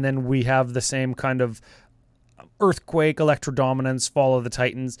 and then we have the same kind of Earthquake, Electrodominance, Follow the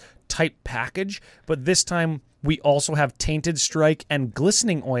Titans type package, but this time we also have Tainted Strike and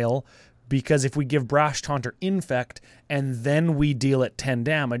Glistening Oil, because if we give Brash Taunter Infect and then we deal it 10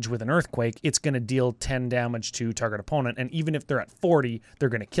 damage with an Earthquake, it's going to deal 10 damage to target opponent. And even if they're at 40, they're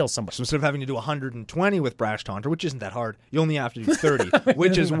going to kill somebody. So instead of having to do 120 with Brash Taunter, which isn't that hard, you only have to do 30,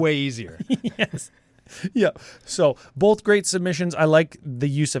 which is way easier. Yes. Yeah. So both great submissions. I like the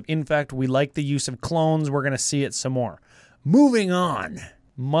use of Infect. We like the use of clones. We're going to see it some more. Moving on.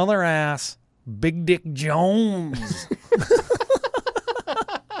 Mother ass Big Dick Jones.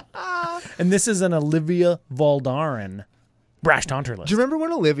 And this is an Olivia Voldaren Brash Taunter list. Do you remember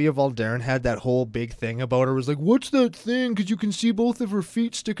when Olivia Voldaren had that whole big thing about her? It was like, what's that thing? Because you can see both of her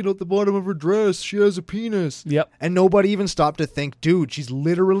feet sticking out the bottom of her dress. She has a penis. Yep. And nobody even stopped to think, dude, she's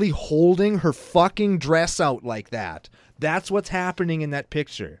literally holding her fucking dress out like that. That's what's happening in that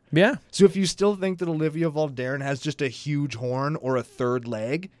picture. Yeah. So if you still think that Olivia Voldaren has just a huge horn or a third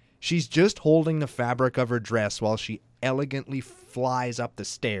leg, she's just holding the fabric of her dress while she elegantly flies up the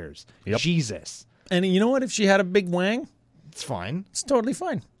stairs. Yep. Jesus. And you know what? If she had a big wang, It's fine. it's totally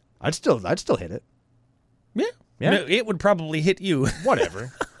fine. I'd still hit it. Yeah. Yeah. No, it would probably hit you.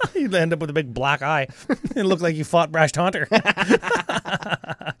 Whatever. You'd end up with a big black eye. It looked like you fought Brash Taunter.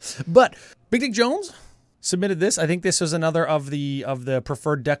 But Big Dick Jones submitted this. I think this was another of the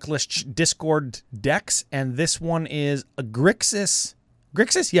preferred deck list Discord decks, and this one is a Grixis.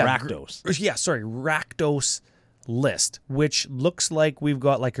 Yeah. Rakdos. Rakdos list, which looks like we've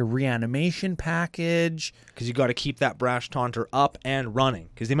got like a reanimation package. Because you got to keep that Brash Taunter up and running.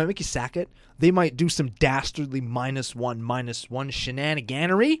 Because they might make you sack it. They might do some dastardly -1/-1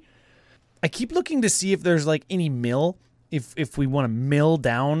 shenaniganery. I keep looking to see if there's like any mill. If we want to mill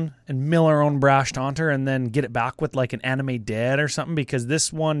down and mill our own Brash Taunter and then get it back with like an Animate Dead or something, because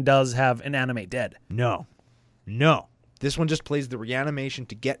this one does have an Animate Dead. No. This one just plays the reanimation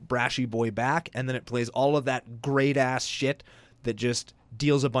to get Brashy Boy back, and then it plays all of that great-ass shit that just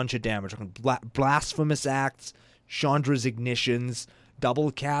deals a bunch of damage. Blasphemous Acts, Chandra's Ignitions,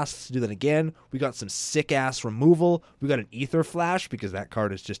 double casts, do that again. We got some sick-ass removal. We got an Ether Flash, because that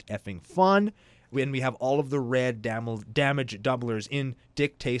card is just effing fun. And we have all of the red damage doublers in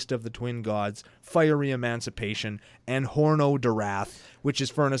Dictaste of the Twin Gods, Fiery Emancipation, and Horno de Wrath, which is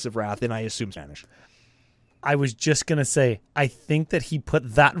Furnace of Wrath, and I assume Spanish. I was just going to say, I think that he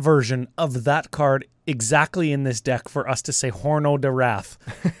put that version of that card exactly in this deck for us to say Horno de Wrath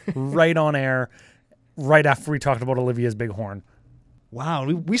right on air, right after we talked about Olivia's big horn. Wow,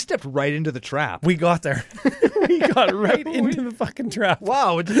 we stepped right into the trap. We got there. We got right into the fucking trap.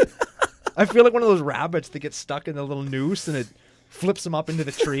 Wow. I feel like one of those rabbits that gets stuck in the little noose and it flips them up into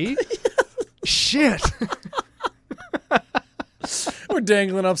the tree. Shit. We're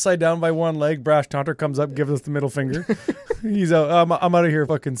dangling upside down by one leg. Brash Taunter comes up, gives us the middle finger. He's out. I'm out of here,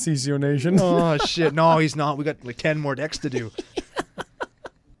 fucking CCO Nation. Oh shit! No, he's not. We got like 10 more decks to do.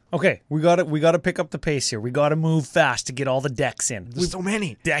 Okay, we got to pick up the pace here. We got to move fast to get all the decks in. There's so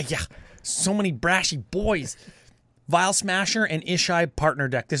many. Yeah, so many brashy boys. Vile Smasher and Ishai partner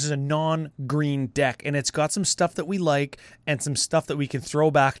deck. This is a non-green deck, and it's got some stuff that we like and some stuff that we can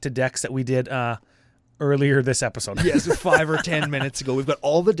throw back to decks that we did earlier this episode. Yes, 5 or 10 minutes ago. We've got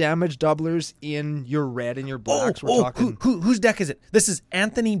all the damage doublers in your red and your blacks. We're talking. Whose deck is it? This is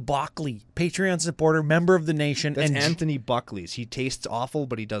Anthony Buckley, Patreon supporter, member of the nation. That's Anthony Buckley's. He tastes awful,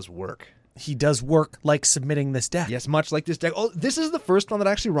 but he does work. He does work like submitting this deck. Yes, much like this deck. Oh, this is the first one that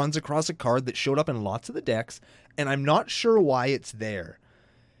actually runs across a card that showed up in lots of the decks, and I'm not sure why it's there.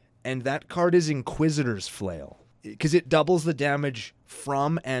 And that card is Inquisitor's Flail, because it doubles the damage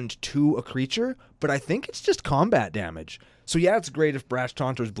from and to a creature, but I think it's just combat damage. So yeah, it's great if Brash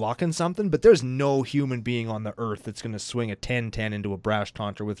Taunter's blocking something, but there's no human being on the earth that's going to swing a 10-10 into a Brash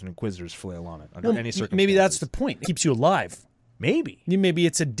Taunter with an Inquisitor's Flail on it under any circumstances. Maybe that's the point. It keeps you alive. Maybe. Maybe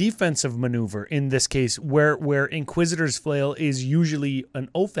it's a defensive maneuver in this case where Inquisitor's Flail is usually an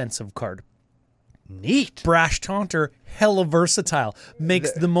offensive card. Neat. Brash Taunter, hella versatile.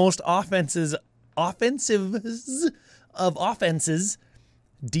 Makes the most offensives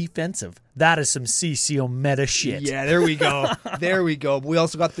defensive. That is some CCO meta shit. Yeah, there we go. There we go. We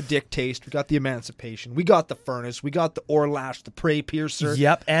also got the Dick Taste. We got the Emancipation. We got the Furnace. We got the Orlash, the Prey Piercer.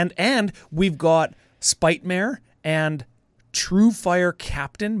 Yep, and we've got Spite Mare and True Fire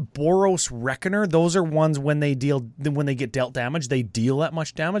Captain, Boros Reckoner. Those are ones when they get dealt damage, they deal that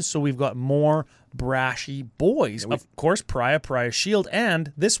much damage. So we've got more brashy boys. Of course, Pariah Shield,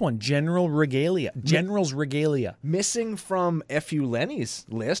 and this one, General's Regalia. Missing from F.U. Lenny's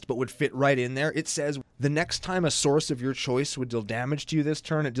list, but would fit right in there. It says, the next time a source of your choice would deal damage to you this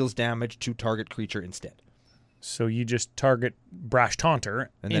turn, it deals damage to target creature instead. So you just target Brash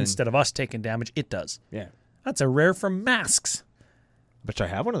Taunter, and instead of us taking damage, it does. Yeah. That's a rare from Masks. But I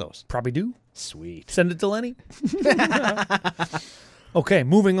have one of those. Probably do. Sweet. Send it to Lenny. Okay,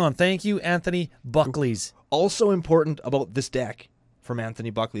 moving on. Thank you, Anthony Buckleys. Also important about this deck from Anthony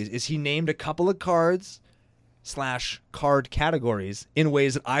Buckleys is he named a couple of cards / card categories in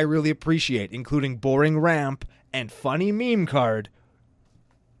ways that I really appreciate, including Boring Ramp and Funny Meme Card,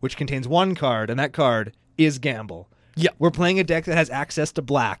 which contains one card, and that card is Gamble. Yeah. We're playing a deck that has access to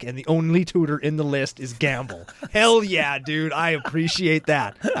black, and the only tutor in the list is Gamble. Hell yeah, dude. I appreciate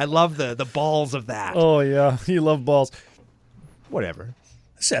that. I love the balls of that. Oh, yeah. You love balls. Whatever.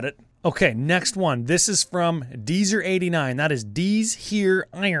 Said it. Okay, next one. This is from Deezer89. That is D's Here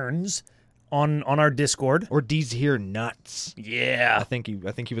Irons on our Discord. Or D's Here Nuts. Yeah. I think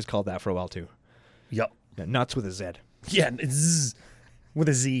he was called that for a while, too. Yep. Yeah, nuts with a Z. Yeah, it's with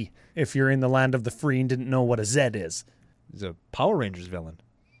a Z. If you're in the land of the free and didn't know what a Z is. He's a Power Rangers villain.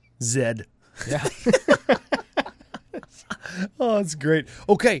 Zed. Yeah. Oh, that's great.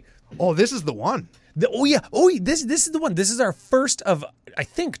 Okay. Oh, this is the one. This is the one. This is our first of, I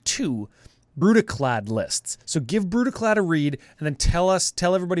think, 2 Brutaclad lists. So give Brutaclad a read and then tell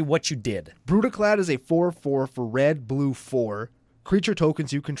everybody what you did. Brutaclad is a 4/4 for red, blue 4. Creature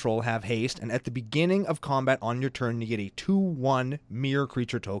tokens you control have haste, and at the beginning of combat on your turn, you get a 2/1 mirror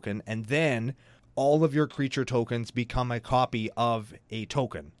creature token, and then all of your creature tokens become a copy of a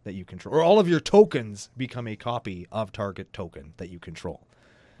token that you control. Or all of your tokens become a copy of target token that you control.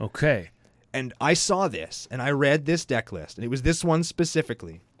 Okay. And I saw this, and I read this deck list, and it was this one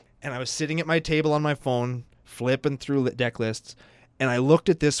specifically. And I was sitting at my table on my phone, flipping through deck lists, and I looked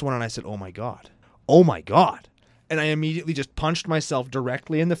at this one, and I said, oh my God. Oh my God. And I immediately just punched myself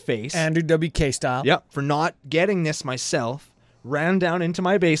directly in the face. Andrew WK style. Yep, for not getting this myself, ran down into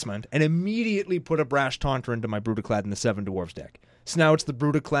my basement, and immediately put a Brash Taunter into my Brutaclad in the 7 Dwarves deck. So now it's the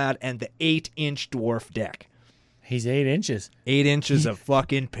Brutaclad and the 8-inch Dwarf deck. He's 8 inches. 8 inches of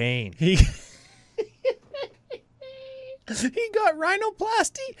fucking pain. He got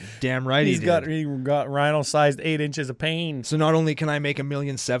rhinoplasty. Damn right He did. got rhino-sized 8 inches of pain. So not only can I make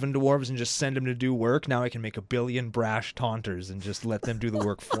 1,000,000 7 Dwarves and just send them to do work, now I can make 1,000,000,000 Brash Taunters and just let them do the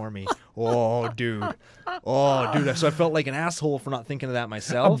work for me. Oh, dude. So I felt like an asshole for not thinking of that A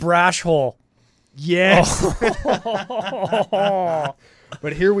myself. brash hole. Yes.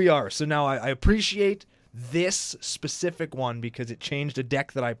 But here we are. So now I appreciate this specific one because it changed a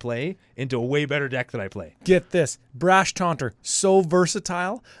deck that I play into a way better deck that I play. Get this. Brash Taunter, so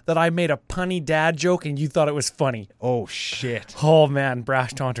versatile that I made a punny dad joke and you thought it was funny. Oh, shit. Oh, man,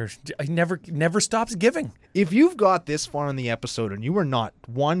 Brash Taunter. I never stops giving. If you've got this far in the episode and you are not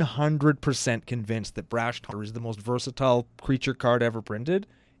 100% convinced that Brash Taunter is the most versatile creature card ever printed,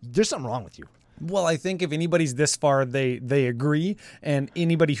 there's something wrong with you. Well, I think if anybody's this far, they agree, and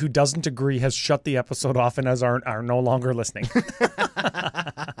anybody who doesn't agree has shut the episode off and are no longer listening.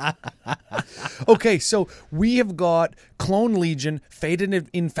 Okay, so we have got Clone Legion, Fated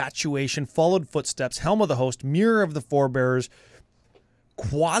Infatuation, Followed Footsteps, Helm of the Host, Mirror of the Forebears,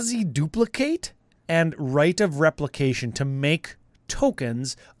 Quasi-Duplicate, and Rite of Replication to make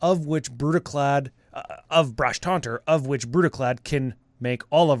tokens of which Brutaclad, of Brash Taunter, of which Brutaclad can make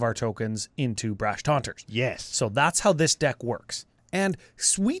all of our tokens into Brash Taunters. Yes. So that's how this deck works. And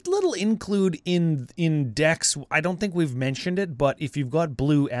sweet little include in decks, I don't think we've mentioned it, but if you've got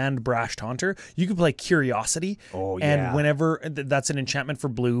blue and Brash Taunter, you can play Curiosity. Oh, yeah. And whenever, that's an enchantment for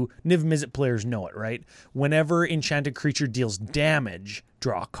blue, Niv Mizzet players know it, right? Whenever enchanted creature deals damage,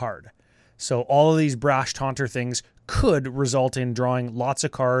 draw a card. So all of these Brash Taunter things could result in drawing lots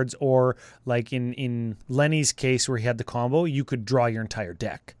of cards, or like in Lenny's case where he had the combo, you could draw your entire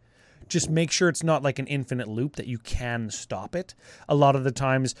deck. Just make sure it's not like an infinite loop, that you can stop it. A lot of the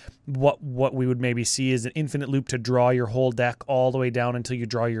times what we would maybe see is an infinite loop to draw your whole deck all the way down until you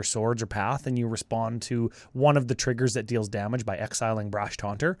draw your swords or path, and you respond to one of the triggers that deals damage by exiling Brash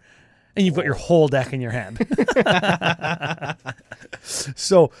Taunter, and you've got your whole deck in your hand.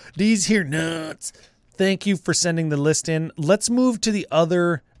 So these here nuts. Thank you for sending the list in. Let's move to the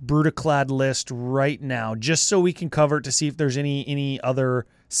other Brutaclad list right now, just so we can cover it to see if there's any other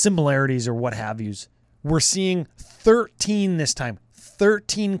similarities or what have yous. We're seeing 13 this time.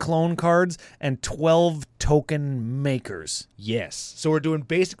 13 clone cards and 12 token makers. Yes. So we're doing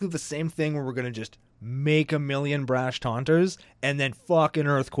basically the same thing where we're going to just make a million Brash Taunters and then fucking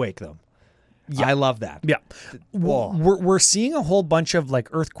earthquake them. Yeah. I love that. Yeah. Whoa. We're seeing a whole bunch of like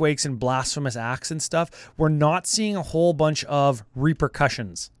earthquakes and blasphemous acts and stuff. We're not seeing a whole bunch of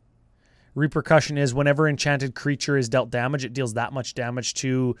repercussions. Repercussion is whenever enchanted creature is dealt damage, it deals that much damage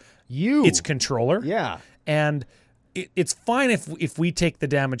to its controller. Yeah. And it's fine if we take the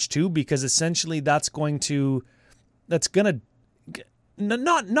damage too, because essentially that's going to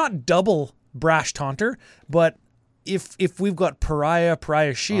not double Brash Taunter, but if we've got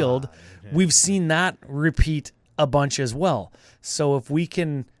Pariah Shield, we've seen that repeat a bunch as well. So if we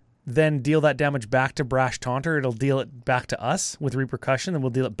can then deal that damage back to Brash Taunter, it'll deal it back to us with repercussion, and we'll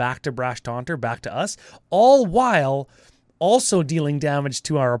deal it back to Brash Taunter, back to us, all while also dealing damage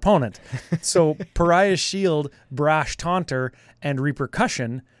to our opponent. So Pariah Shield, Brash Taunter, and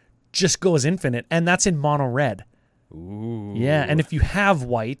repercussion just goes infinite, and that's in mono red. Ooh. Yeah, and if you have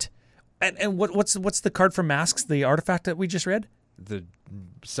white, and what's the card from Masks, the artifact that we just read?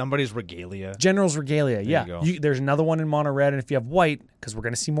 Somebody's Regalia. General's Regalia, yeah. There's another one in mono red, and if you have white, because we're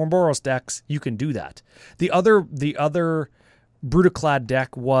going to see more Boros decks, you can do that. The other Brutaclad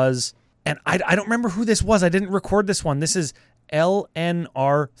deck was, and I don't remember who this was. I didn't record this one. This is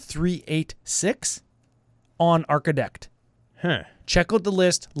LNR386 on Archidect. Huh. Check out the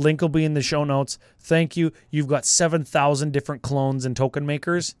list. Link will be in the show notes. Thank you. You've got 7,000 different clones and token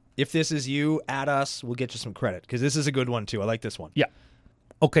makers. If this is you, add us. We'll get you some credit, because this is a good one too. I like this one. Yeah.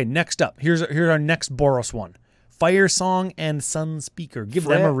 Okay, next up. Here's our next Boros one. Fire Song and Sun Speaker. Give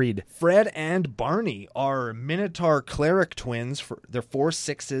them a read. Fred and Barney are Minotaur Cleric twins. They're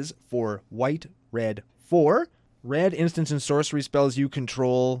 4/6s for white, red, 4. Red instance and sorcery spells you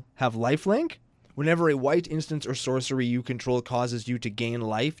control have lifelink. Whenever a white instance or sorcery you control causes you to gain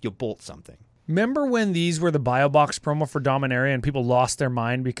life, you bolt something. Remember when these were the BioBox promo for Dominaria and people lost their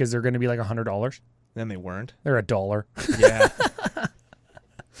mind because they're going to be like $100? Then they weren't. They're $1. Yeah.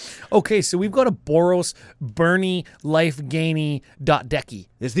 Okay, so we've got a Boros Bernie Life Gainy Decky.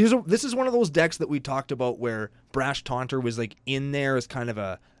 This is one of those decks that we talked about where Brash Taunter was like in there as kind of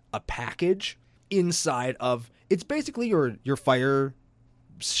a package inside of, it's basically your Fire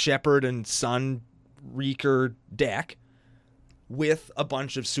Shepherd and Sun Reeker deck with a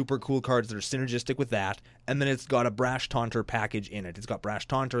bunch of super cool cards that are synergistic with that, and then it's got a Brash Taunter package in it. It's got Brash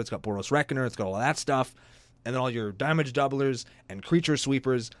Taunter, it's got Boros Reckoner, it's got all that stuff, and then all your damage doublers and creature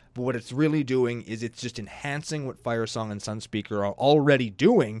sweepers. But what it's really doing is it's just enhancing what Fire Song and Sunspeaker are already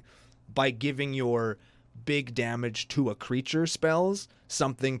doing by giving your big damage to a creature spells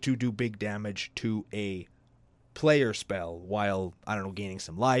something to do big damage to a player spell while, I don't know, gaining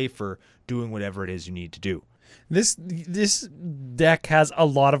some life or doing whatever it is you need to do. This deck has a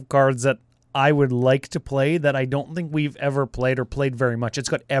lot of cards that I would like to play that I don't think we've ever played or played very much. It's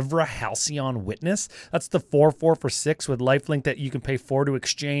got Evra Halcyon Witness. That's the 4/4 for 6 with lifelink that you can pay 4 to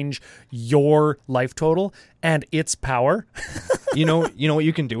exchange your life total and its power. You know what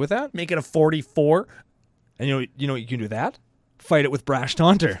you can do with that? Make it a 44. And you know what you can do with that? Fight it with Brash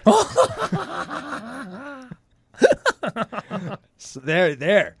Taunter. So there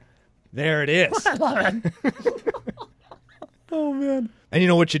it is. I love it. Oh man. And you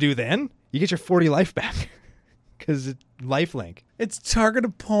know what you do then? You get your 40 life back because it's lifelink. It's target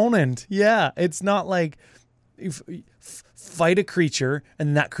opponent. Yeah, it's not like fight a creature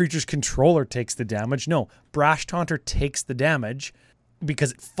and that creature's controller takes the damage. No, Brash Taunter takes the damage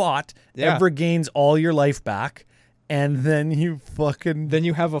because it fought. Yeah. Evra gains all your life back, and then you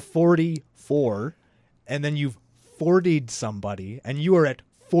have a 44, and then you've 40'd somebody, and you are at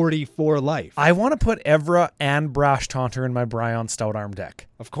 44 life. I want to put Evra and Brash Taunter in my Bryon Stoutarm deck.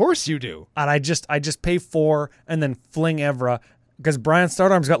 Of course you do. And I just pay 4 and then fling Evra because Bryon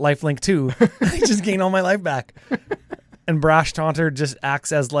Stoutarm's got lifelink too. I just gain all my life back. And Brash Taunter just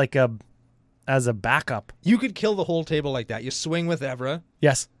acts as like a backup. You could kill the whole table like that. You swing with Evra.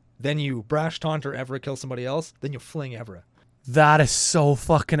 Yes. then you Brash Taunter Evra, kill somebody else, then you fling Evra. That is so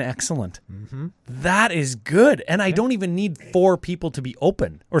fucking excellent. Mm-hmm. That is good. And I don't even need 4 people to be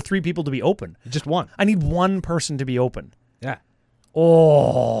open or 3 people to be open. Just one. I need 1 person to be open. Yeah.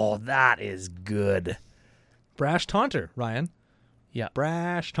 Oh, that is good. Brash Taunter, Ryan. Yeah.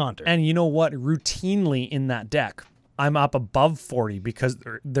 Brash Taunter. And you know what? Routinely in that deck, I'm up above 40 because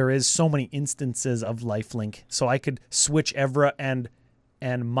there is so many instances of lifelink. So I could switch Evra and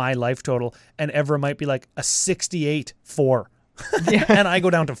my life total, and Evra might be like a 68-4. Yeah. And I go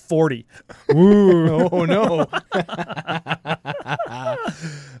down to 40. Ooh, oh no.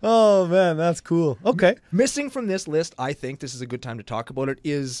 Oh man, that's cool. Okay. Missing from this list, I think this is a good time to talk about it,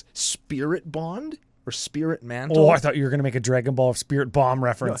 is Spirit Bond or Spirit Mantle. Oh, I thought you were going to make a Dragon Ball Spirit Bomb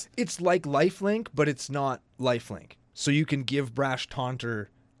reference. No, it's like Lifelink, but it's not Lifelink. So you can give Brash Taunter.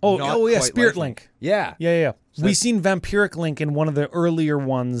 Oh yeah, Spirit Link. Yeah. Yeah. We seen Vampiric Link in one of the earlier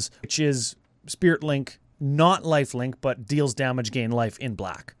ones, which is Spirit Link, not Life Link, but deals damage, gain life in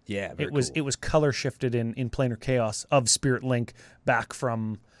black. Yeah, it was color shifted in Planar Chaos of Spirit Link back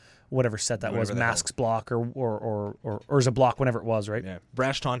from whatever set that was, Mask's block or Urza block, whenever it was, right? Yeah.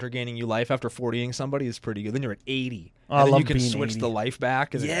 Brash Taunter gaining you life after 40ing somebody is pretty good. Then you're at 80. I and then love you can being switch 80. the life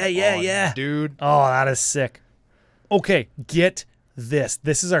back. And Yeah. Dude. Oh, that is sick. Okay, get this.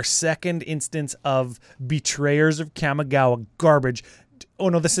 This is our second instance of Betrayers of Kamigawa garbage. Oh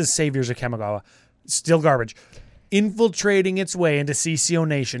no, this is Saviors of Kamigawa. Still garbage. Infiltrating its way into CCO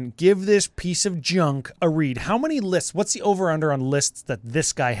Nation. Give this piece of junk a read. How many lists? What's the over-under on lists that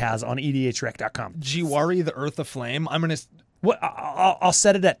this guy has on EDHREC.com? Jiwari, the Earth of Flame. I'm gonna. What? I'll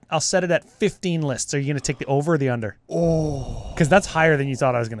set it at 15 lists. Are you gonna take the over or the under? Oh, because that's higher than you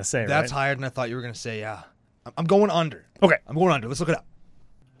thought I was gonna say. That's right? higher than I thought you were gonna say. Yeah, I'm going under. Okay, I'm going under. Let's look it up.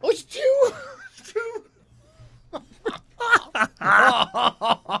 Oh, it's 2.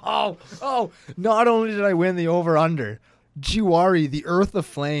 Oh, not only did I win the over-under, Jiwari, the Earth of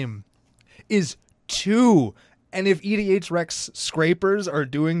Flame, is 2. And if EDHREC's scrapers are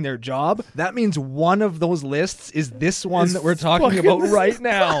doing their job, that means one of those lists is this one that we're talking about right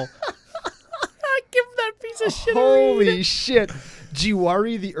now. Give that piece of shit Holy shit.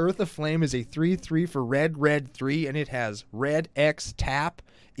 Jiwari, the Earth of Flame, is a 3/3 for red 3, and it has red X tap.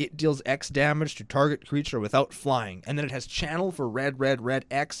 It deals X damage to target creature without flying. And then it has channel for red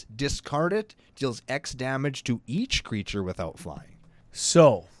X. Discard it. Deals X damage to each creature without flying.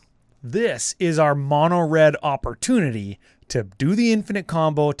 So, this is our mono red opportunity to do the infinite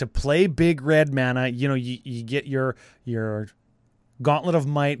combo, to play big red mana. You know, you get your Gauntlet of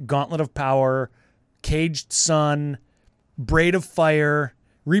Might, Gauntlet of Power, Caged Sun, Braid of Fire,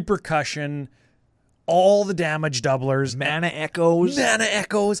 Repercussion, all the damage doublers. Mana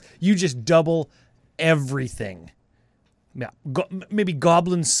Echoes. You just double everything. Yeah, maybe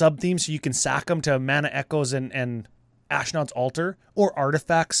Goblin sub-theme so you can sack them to Mana Echoes and Ashnod's Altar, or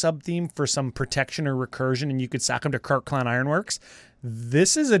Artifact sub-theme for some protection or recursion, and you could sack them to Kark Clan Ironworks.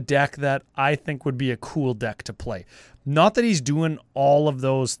 This is a deck that I think would be a cool deck to play. Not that he's doing all of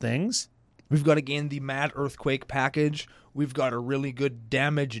those things. We've got, again, the Mad Earthquake package. We've got a really good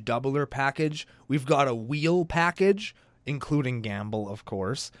damage doubler package. We've got a wheel package, including Gamble, of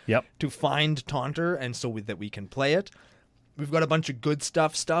course. Yep. To find Taunter, and so that we can play it. We've got a bunch of good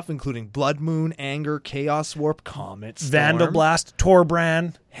stuff, including Blood Moon, Anger, Chaos Warp, Comet Storm. Vandelblast,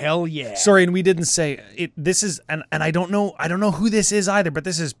 Torbran. Hell yeah. Sorry, and we didn't say it. This is, and I don't know who this is either, but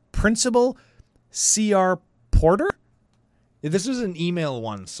this is Principal C.R. Porter. This is an email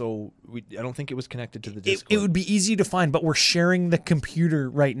one, so I don't think it was connected to the Discord. It would be easy to find, but we're sharing the computer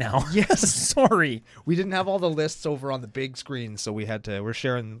right now. Yes. Sorry. We didn't have all the lists over on the big screen, so we're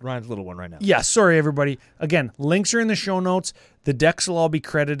sharing Ryan's little one right now. Yeah, sorry, everybody. Again, links are in the show notes. The decks will all be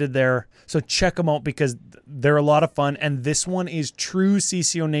credited there, so check them out because they're a lot of fun, and this one is true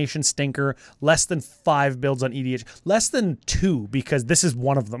CCO Nation stinker. Less than 5 builds on EDH. Less than 2, because this is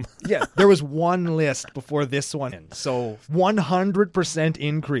one of them. Yeah, there was one list before this one, so 100%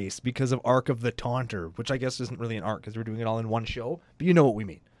 increase because of Arc of the Taunter, which I guess isn't really an arc because we're doing it all in one show, but you know what we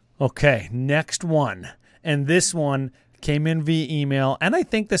mean. Okay, next one. And this one came in via email, and I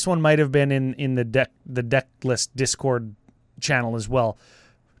think this one might have been in the deck list Discord channel as well.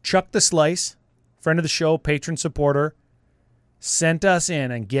 Chuck the Slice, friend of the show, patron supporter, sent us in,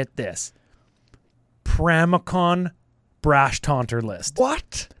 and get this, Pramicon Brash Taunter list.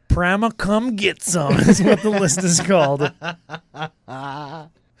 What? Come get some is what the list is called.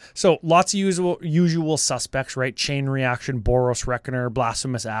 So lots of usual suspects, right? Chain Reaction, Boros Reckoner,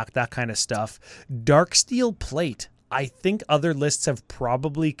 Blasphemous Act, that kind of stuff. Darksteel Plate. I think other lists have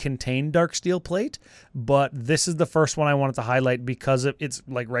probably contained Darksteel Plate, but this is the first one I wanted to highlight because it's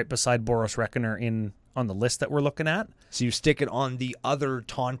like right beside Boros Reckoner on the list that we're looking at. So you stick it on the other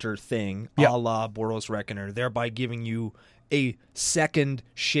Taunter thing, Yep. a la Boros Reckoner, thereby giving you a second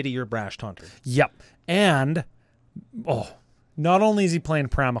shittier Brash Taunter. Yep. And, not only is he playing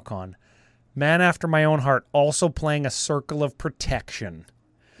Pramicon, man after my own heart, also playing a Circle of Protection.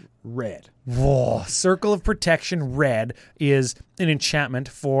 Red. Whoa. Circle of Protection red is an enchantment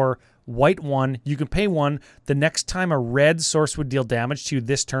for white 1. You can pay 1. The next time a red source would deal damage to you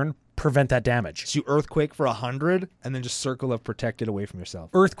this turn, prevent that damage. So you Earthquake for 100, and then just Circle of Protected away from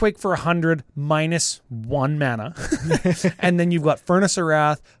yourself. Earthquake for 100 minus 1 mana. And then you've got Furnace of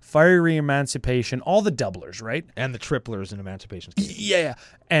Wrath, Fiery Emancipation, all the doublers, right? And the triplers in Emancipation. Yeah.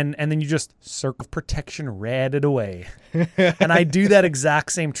 And then you just Circle of Protection red it away. And I do that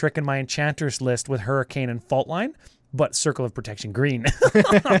exact same trick in my Enchanters list with Hurricane and Faultline, but Circle of Protection green.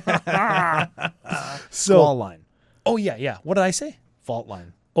 Squall Line. Oh, yeah. What did I say? Fault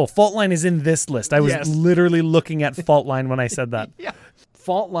Line. Oh, Faultline is in this list. I was Yes. literally looking at Faultline when I said that. Yeah.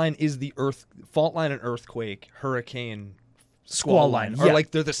 Fault Line is the Fault Line and Earthquake, Hurricane, Squall Line. Or Yeah.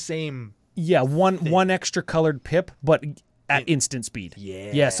 like they're the same. Yeah, one extra colored pip, but at instant speed.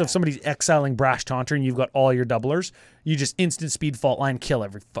 Yeah. So if somebody's exiling Brash Taunter and you've got all your doublers, you just instant speed Faultline, kill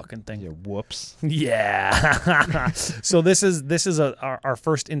every fucking thing. Yeah, whoops. Yeah. So this is our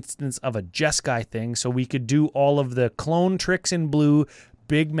first instance of a Jeskai thing. So we could do all of the clone tricks in blue,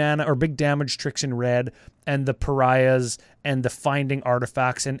 big mana or big damage tricks in red, and the pariahs and the finding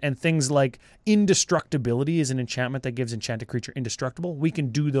artifacts and things like indestructibility is an enchantment that gives enchanted creature indestructible. We can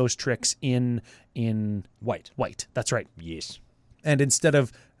do those tricks in white. That's right. Yes. And instead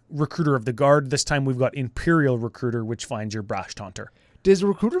of Recruiter of the Guard, this time we've got Imperial Recruiter, which finds your Brash Taunter. Does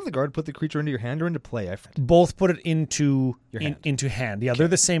Recruiter of the Guard put the creature into your hand or into play? Both put it into Your hand. into hand. Yeah, they're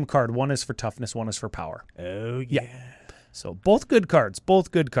the same card. One is for toughness, one is for power. Oh, Yeah. So both good cards.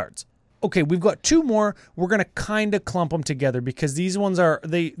 Okay, we've got 2 more. We're going to kind of clump them together because these ones are,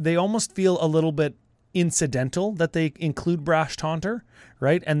 they almost feel a little bit incidental that they include Brash Taunter,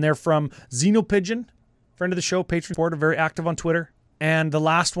 right? And they're from Xenopigeon, friend of the show, patron supporter, very active on Twitter. And the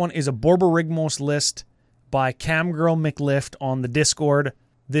last one is a Borborygmos list by Camgirl McLift on the Discord.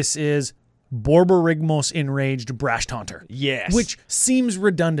 This is Borborygmos Enraged Brash Taunter. Yes. Which seems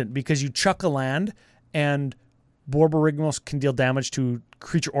redundant because you chuck a land and Borborygmos can deal damage to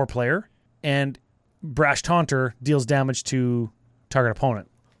creature or player, and Brash Taunter deals damage to target opponent.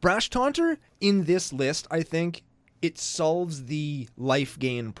 Brash Taunter in this list, I think it solves the life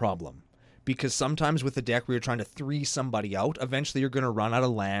gain problem. Because sometimes with a deck where you're trying to 3 somebody out, eventually you're going to run out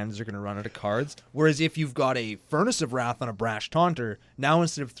of lands, you're going to run out of cards. Whereas if you've got a Furnace of Wrath on a Brash Taunter, now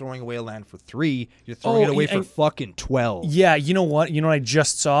instead of throwing away a land for 3, you're throwing it away for fucking 12. Yeah, you know what? You know what I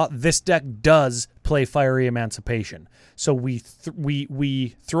just saw? This deck does play Fiery Emancipation. So we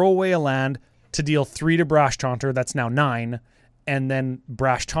throw away a land to deal 3 to Brash Taunter, that's now 9, and then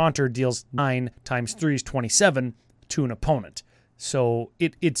Brash Taunter deals 9 times 3 is 27 to an opponent. So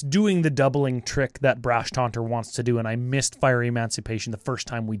it's doing the doubling trick that Brash Taunter wants to do, and I missed Fiery Emancipation the first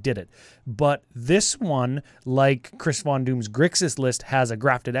time we did it. But this one, like Chris Von Doom's Grixis list, has a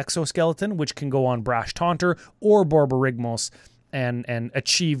Grafted Exoskeleton, which can go on Brash Taunter or Borborygmos and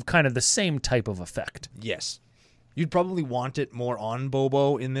achieve kind of the same type of effect. Yes. You'd probably want it more on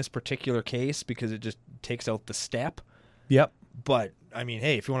Bobo in this particular case because it just takes out the step. Yep. But, I mean,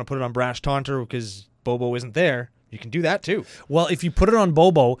 hey, if you want to put it on Brash Taunter because Bobo isn't there, you can do that too. Well, if you put it on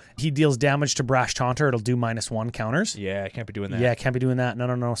Bobo, he deals damage to Brash Taunter. It'll do -1 counters. Yeah, I can't be doing that. Yeah, can't be doing that.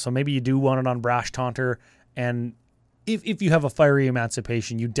 No. So maybe you do want it on Brash Taunter, and if you have a Fiery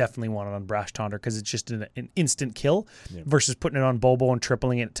Emancipation, you definitely want it on Brash Taunter because it's just an instant kill versus putting it on Bobo and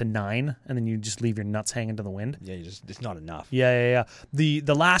tripling it to 9, and then you just leave your nuts hanging to the wind. Yeah, it's not enough. Yeah. The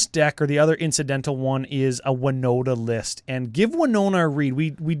last deck or the other incidental one is a Winota list, and give Winota a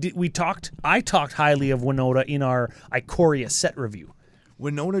read. I talked highly of Winota in our Ikoria set review.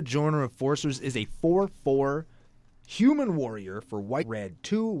 Winota Joiner of Forcers is a 4/4 human warrior for white-red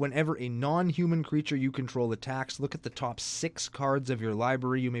 2. Whenever a non-human creature you control attacks, look at the top 6 cards of your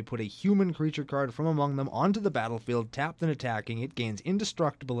library. You may put a human creature card from among them onto the battlefield, tap then attacking. It gains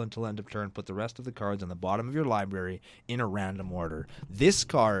indestructible until end of turn. Put the rest of the cards on the bottom of your library in a random order. This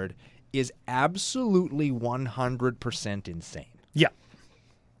card is absolutely 100% insane. Yeah.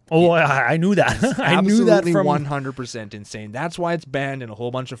 Oh, I knew that. I knew that Absolutely from 100% insane. That's why it's banned in a whole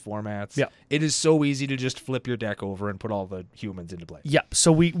bunch of formats. Yeah. It is so easy to just flip your deck over and put all the humans into play. Yeah,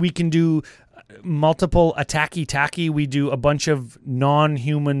 so we can do multiple attacky-tacky. We do a bunch of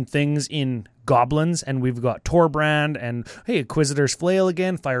non-human things in goblins, and we've got Torbrand and, hey, Inquisitor's Flail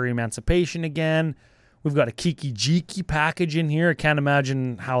again, Fiery Emancipation again. We've got a Kiki Jiki package in here. I can't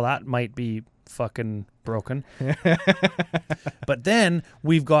imagine how that might be fucking broken. But then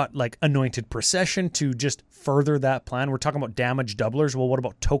we've got like Anointed Procession to just further that plan. We're talking about damage doublers. Well, what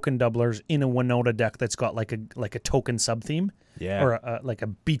about token doublers in a Winota deck that's got like a token sub theme? Yeah. Or like a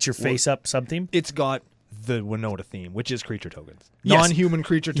beat your face up sub theme? It's got the Winota theme, which is creature tokens. Yes. Non-human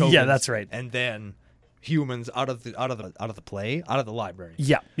creature tokens. Yeah, that's right. And then humans out of the library.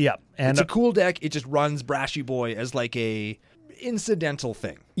 Yeah. And It's a cool deck. It just runs Brashy Boy as like a incidental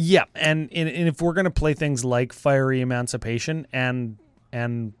thing. yeah, and if we're gonna play things like Fiery Emancipation and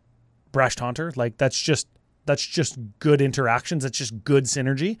Brash Taunter, like that's just good interactions. That's just good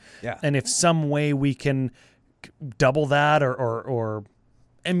synergy. Yeah. And if some way we can double that or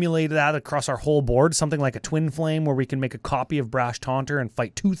emulate that across our whole board, something like a Twin Flame where we can make a copy of Brash Taunter and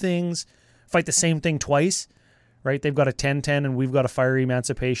fight two things, fight the same thing twice. Right, they've got a 10-10 and we've got a Fiery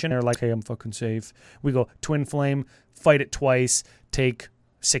Emancipation. They're like, hey, I'm fucking safe. We go Twin Flame, fight it twice, take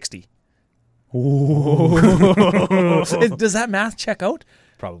 60. Ooh. Does that math check out?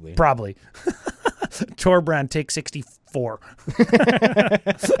 Probably. Torbrand, take 64.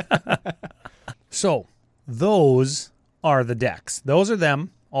 So, those are the decks. Those are them,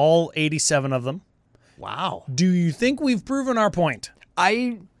 all 87 of them. Wow. Do you think we've proven our point?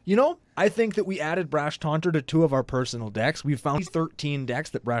 I think that we added Brash Taunter to 2 of our personal decks. We've found 13 decks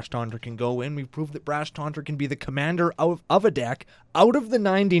that Brash Taunter can go in. We've proved that Brash Taunter can be the commander of a deck out of the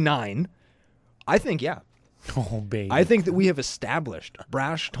 99. I think, yeah. Oh, baby. I think that we have established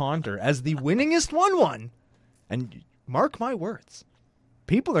Brash Taunter as the winningest 1/1. And mark my words,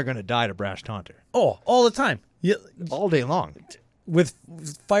 people are going to die to Brash Taunter. Oh, all the time. Yeah, All day long. with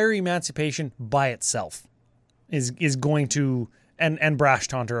Fiery Emancipation by itself is going to... And Brash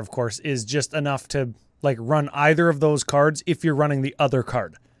Taunter, of course, is just enough to like run either of those cards if you're running the other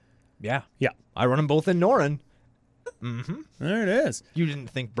card. Yeah. Yeah. I run them both in Norin. There it is. You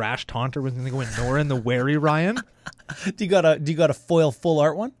didn't think Brash Taunter was going to go in Norin the Wary, Ryan? Do you got a foil full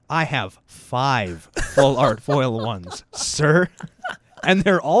art one? I have 5 full art foil ones, sir. And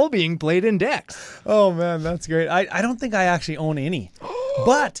they're all being played in decks. Oh, man, that's great. I don't think I actually own any.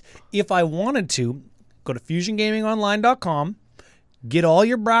 But if I wanted to, go to FusionGamingOnline.com, get all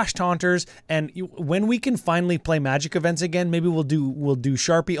your Brash Taunters, and when we can finally play Magic events again, maybe we'll do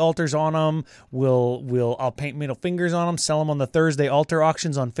Sharpie altars on them. I'll paint middle fingers on them, sell them on the Thursday altar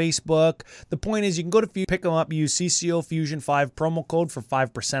auctions on Facebook. The point is, you can go to pick them up, use CCO Fusion 5 promo code for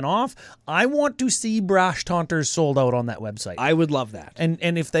 5% off. I want to see Brash Taunters sold out on that website. I would love that.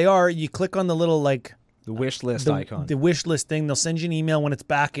 And if they are, you click on the little like The wish list icon. the wish list thing. They'll send you an email when it's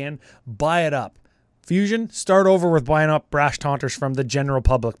back in. Buy it up. Fusion, start over with buying up Brash Taunters from the general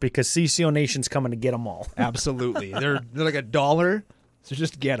public because CCO Nation's coming to get them all. Absolutely. They're like $1, so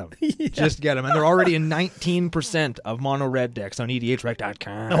just get them. Yeah. Just get them. And they're already in 19% of mono red decks on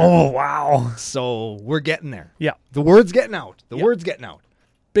EDHREC.com. Oh, wow. So we're getting there. Yeah. The word's getting out. The word's getting out.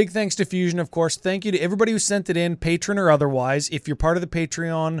 Big thanks to Fusion, of course. Thank you to everybody who sent it in, patron or otherwise. If you're part of the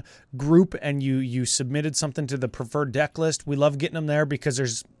Patreon group and you submitted something to the preferred deck list, we love getting them there because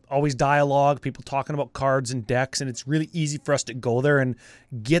there's always dialogue, people talking about cards and decks, and it's really easy for us to go there and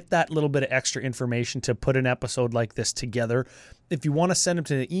get that little bit of extra information to put an episode like this together. If you want to send them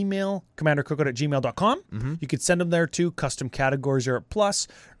to the email, commandercookout@gmail.com, you could send them there too. Custom categories are at plus,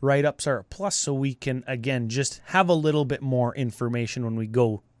 write-ups are at plus, so we can, again, just have a little bit more information when we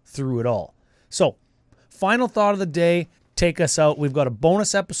go through it all. So, final thought of the day, take us out. We've got a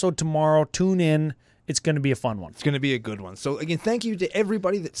bonus episode tomorrow. Tune in. It's going to be a fun one. It's going to be a good one. So again, thank you to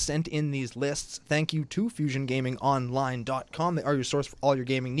everybody that sent in these lists. Thank you to FusionGamingOnline.com. They are your source for all your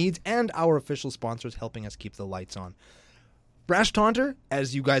gaming needs and our official sponsors helping us keep the lights on. Brash Taunter,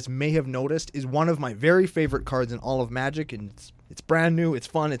 as you guys may have noticed, is one of my very favorite cards in all of Magic, and it's brand new, it's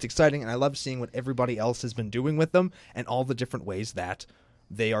fun, it's exciting, and I love seeing what everybody else has been doing with them and all the different ways that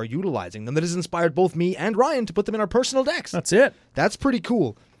they are utilizing them. That has inspired both me and Ryan to put them in our personal decks. That's it. That's pretty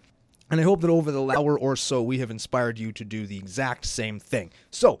cool. And I hope that over the hour or so, we have inspired you to do the exact same thing.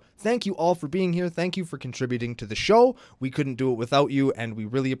 So, thank you all for being here. Thank you for contributing to the show. We couldn't do it without you, and we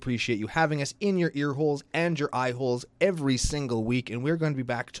really appreciate you having us in your ear holes and your eye holes every single week. And we're going to be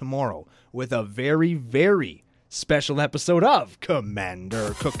back tomorrow with a very, very special episode of Commander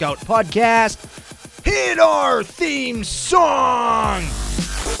Cookout Podcast. Hit our theme song!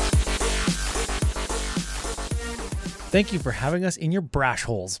 Thank you for having us in your brash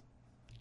holes.